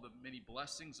for all the many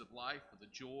blessings of life, for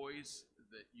the joys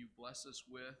that you bless us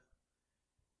with.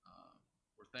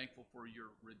 We're thankful for your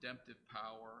redemptive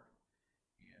power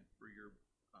and for your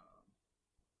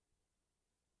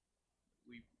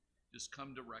we just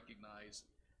come to recognize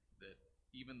that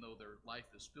even though their life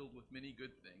is filled with many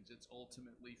good things, it's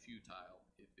ultimately futile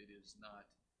if it is not,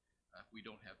 if we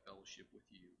don't have fellowship with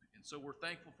you. And so we're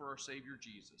thankful for our Savior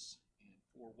Jesus and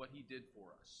for what he did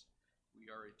for us.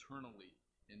 We are eternally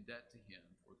in debt to him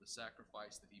for the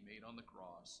sacrifice that he made on the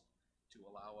cross to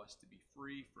allow us to be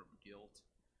free from guilt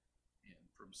and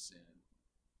from sin.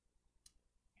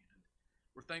 And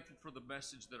we're thankful for the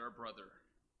message that our brother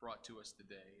brought to us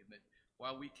today, and that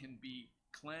while we can be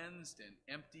cleansed and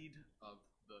emptied of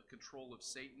the control of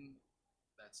Satan,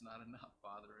 that's not enough,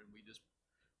 Father, and we just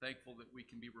thankful that we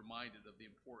can be reminded of the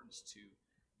importance to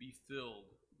be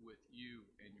filled with you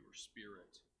and your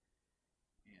Spirit.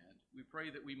 And we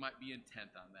pray that we might be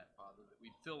intent on that, Father, that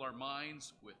we'd fill our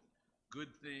minds with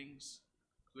good things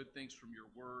from your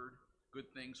word, good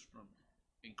things from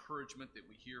encouragement that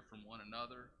we hear from one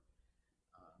another.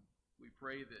 We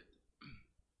pray that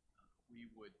we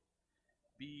would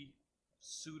be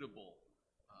suitable,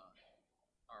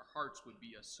 our hearts would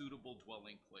be a suitable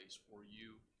dwelling place for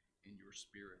you and your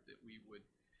Spirit, that we would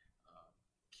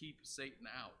keep Satan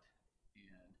out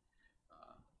and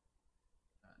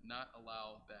not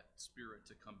allow that spirit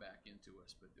to come back into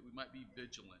us, but that we might be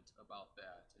vigilant about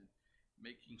that and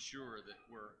making sure that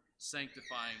we're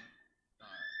sanctifying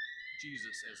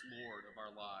Jesus as Lord of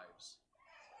our lives,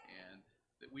 and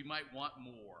that we might want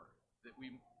more, that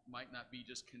we might not be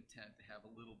just content to have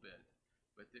a little bit,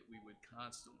 but that we would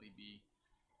constantly be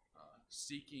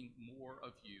seeking more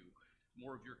of you,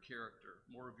 more of your character,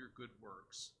 more of your good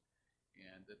works,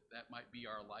 and that might be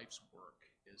our life's work,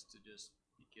 is to just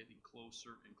be getting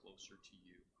closer and closer to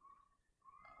you.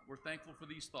 We're thankful for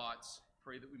these thoughts.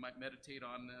 Pray that we might meditate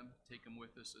on them, take them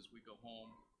with us as we go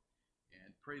home,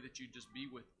 and pray that you just be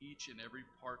with each and every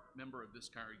member of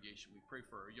this congregation. We pray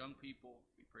for our young people.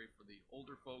 We pray for the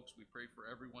older folks. We pray for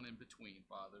everyone in between,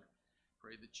 Father.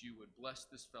 Pray that you would bless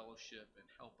this fellowship and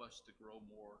help us to grow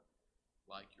more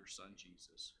like your Son,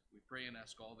 Jesus. We pray and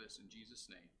ask all this in Jesus'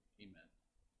 name. Amen.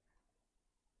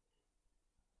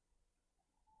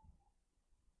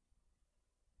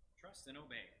 Trust and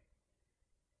obey.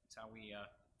 That's how we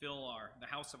fill the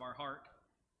house of our heart.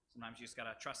 Sometimes you just got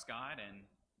to trust God and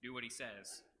do what he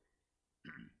says.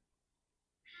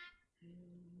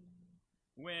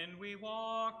 When we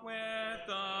walk with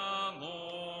the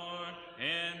Lord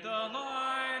in the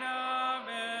light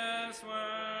of his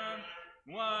word,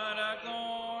 what a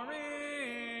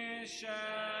glory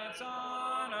sheds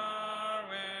on our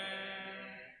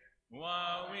way.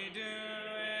 What we do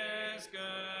is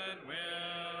good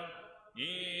will.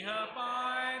 He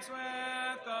abides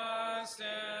with us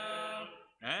still,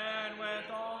 and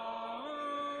with all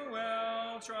who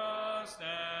will trust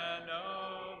and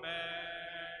obey.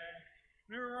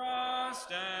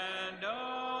 Trust and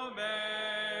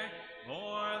obey,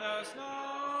 for there's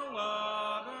no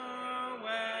other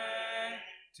way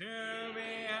to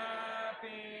be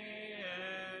happy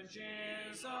in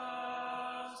Jesus,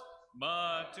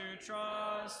 but to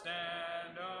trust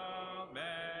and obey.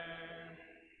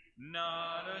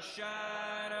 Not a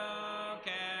shadow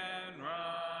can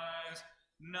rise,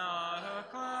 not a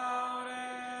cloud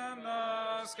in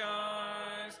the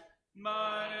skies,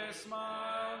 but his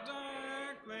smile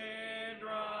darkly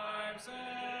drives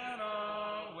it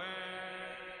away.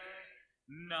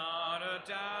 Not a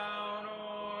doubt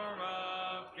or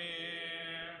a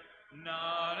fear,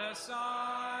 not a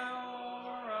sigh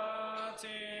or a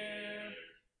tear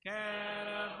can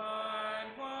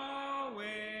abide while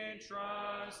we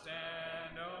trust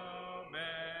and obey.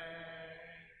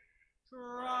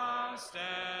 Trust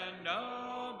and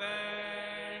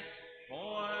obey,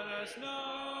 for there's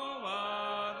no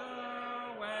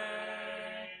other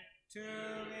way to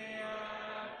be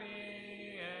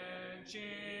happy in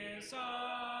Jesus,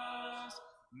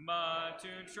 but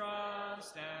to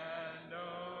trust and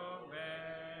obey.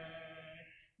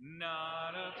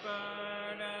 Not a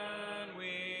burden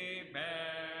we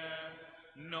bear,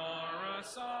 nor a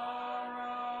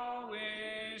sorrow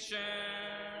we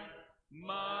share,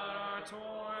 but our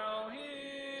toil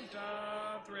he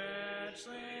doth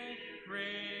richly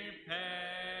repay.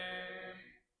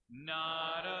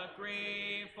 not a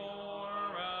grief or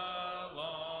a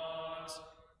loss,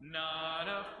 not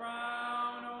a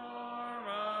frown or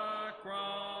a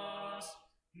cross,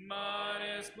 but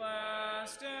is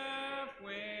blessed if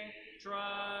we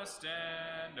trust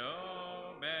and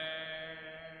obey.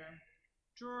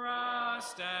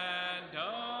 Trust and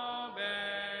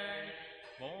obey,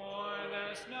 for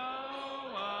there's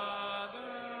no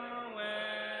other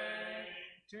way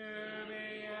to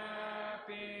be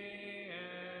happy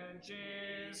in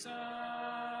Jesus,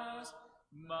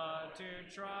 but to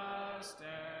trust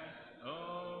and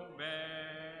obey.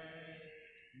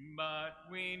 But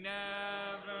we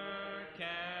never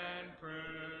can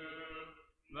prove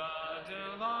the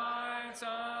delights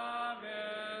of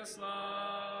His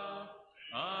love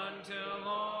until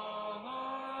all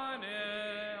on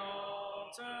an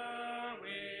altar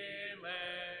we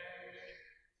lay,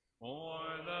 for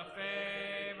the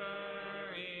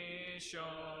favor He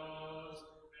shows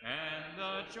and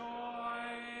the joy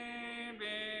He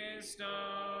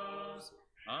bestows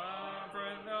are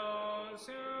for those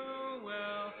who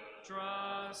will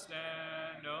trust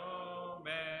and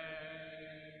obey.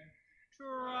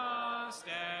 Trust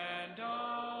and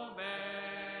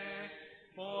obey,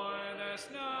 for there's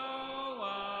no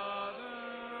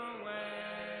other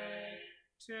way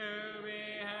to be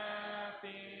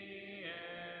happy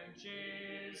in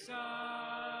Jesus,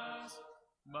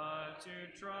 but to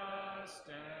trust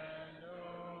and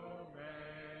obey.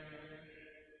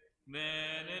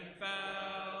 Then in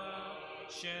fellowship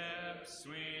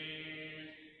sweet,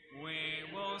 we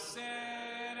will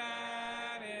sit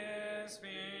at His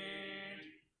feet,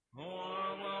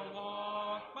 or will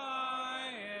walk by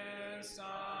His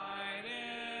side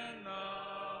in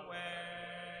the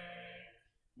way.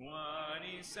 What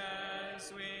He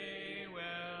says we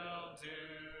will do,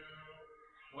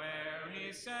 where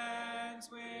He sends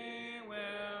we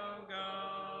will go.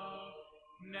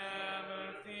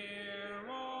 Never fear,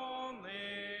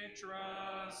 only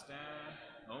trust and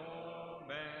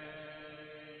obey.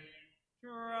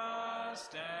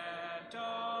 Trust and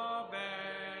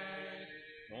obey,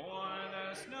 for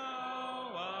there's no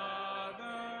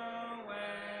other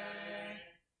way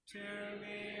to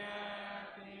be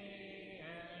happy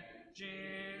in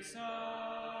Jesus,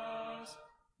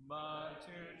 but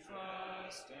to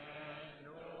trust and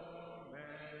obey.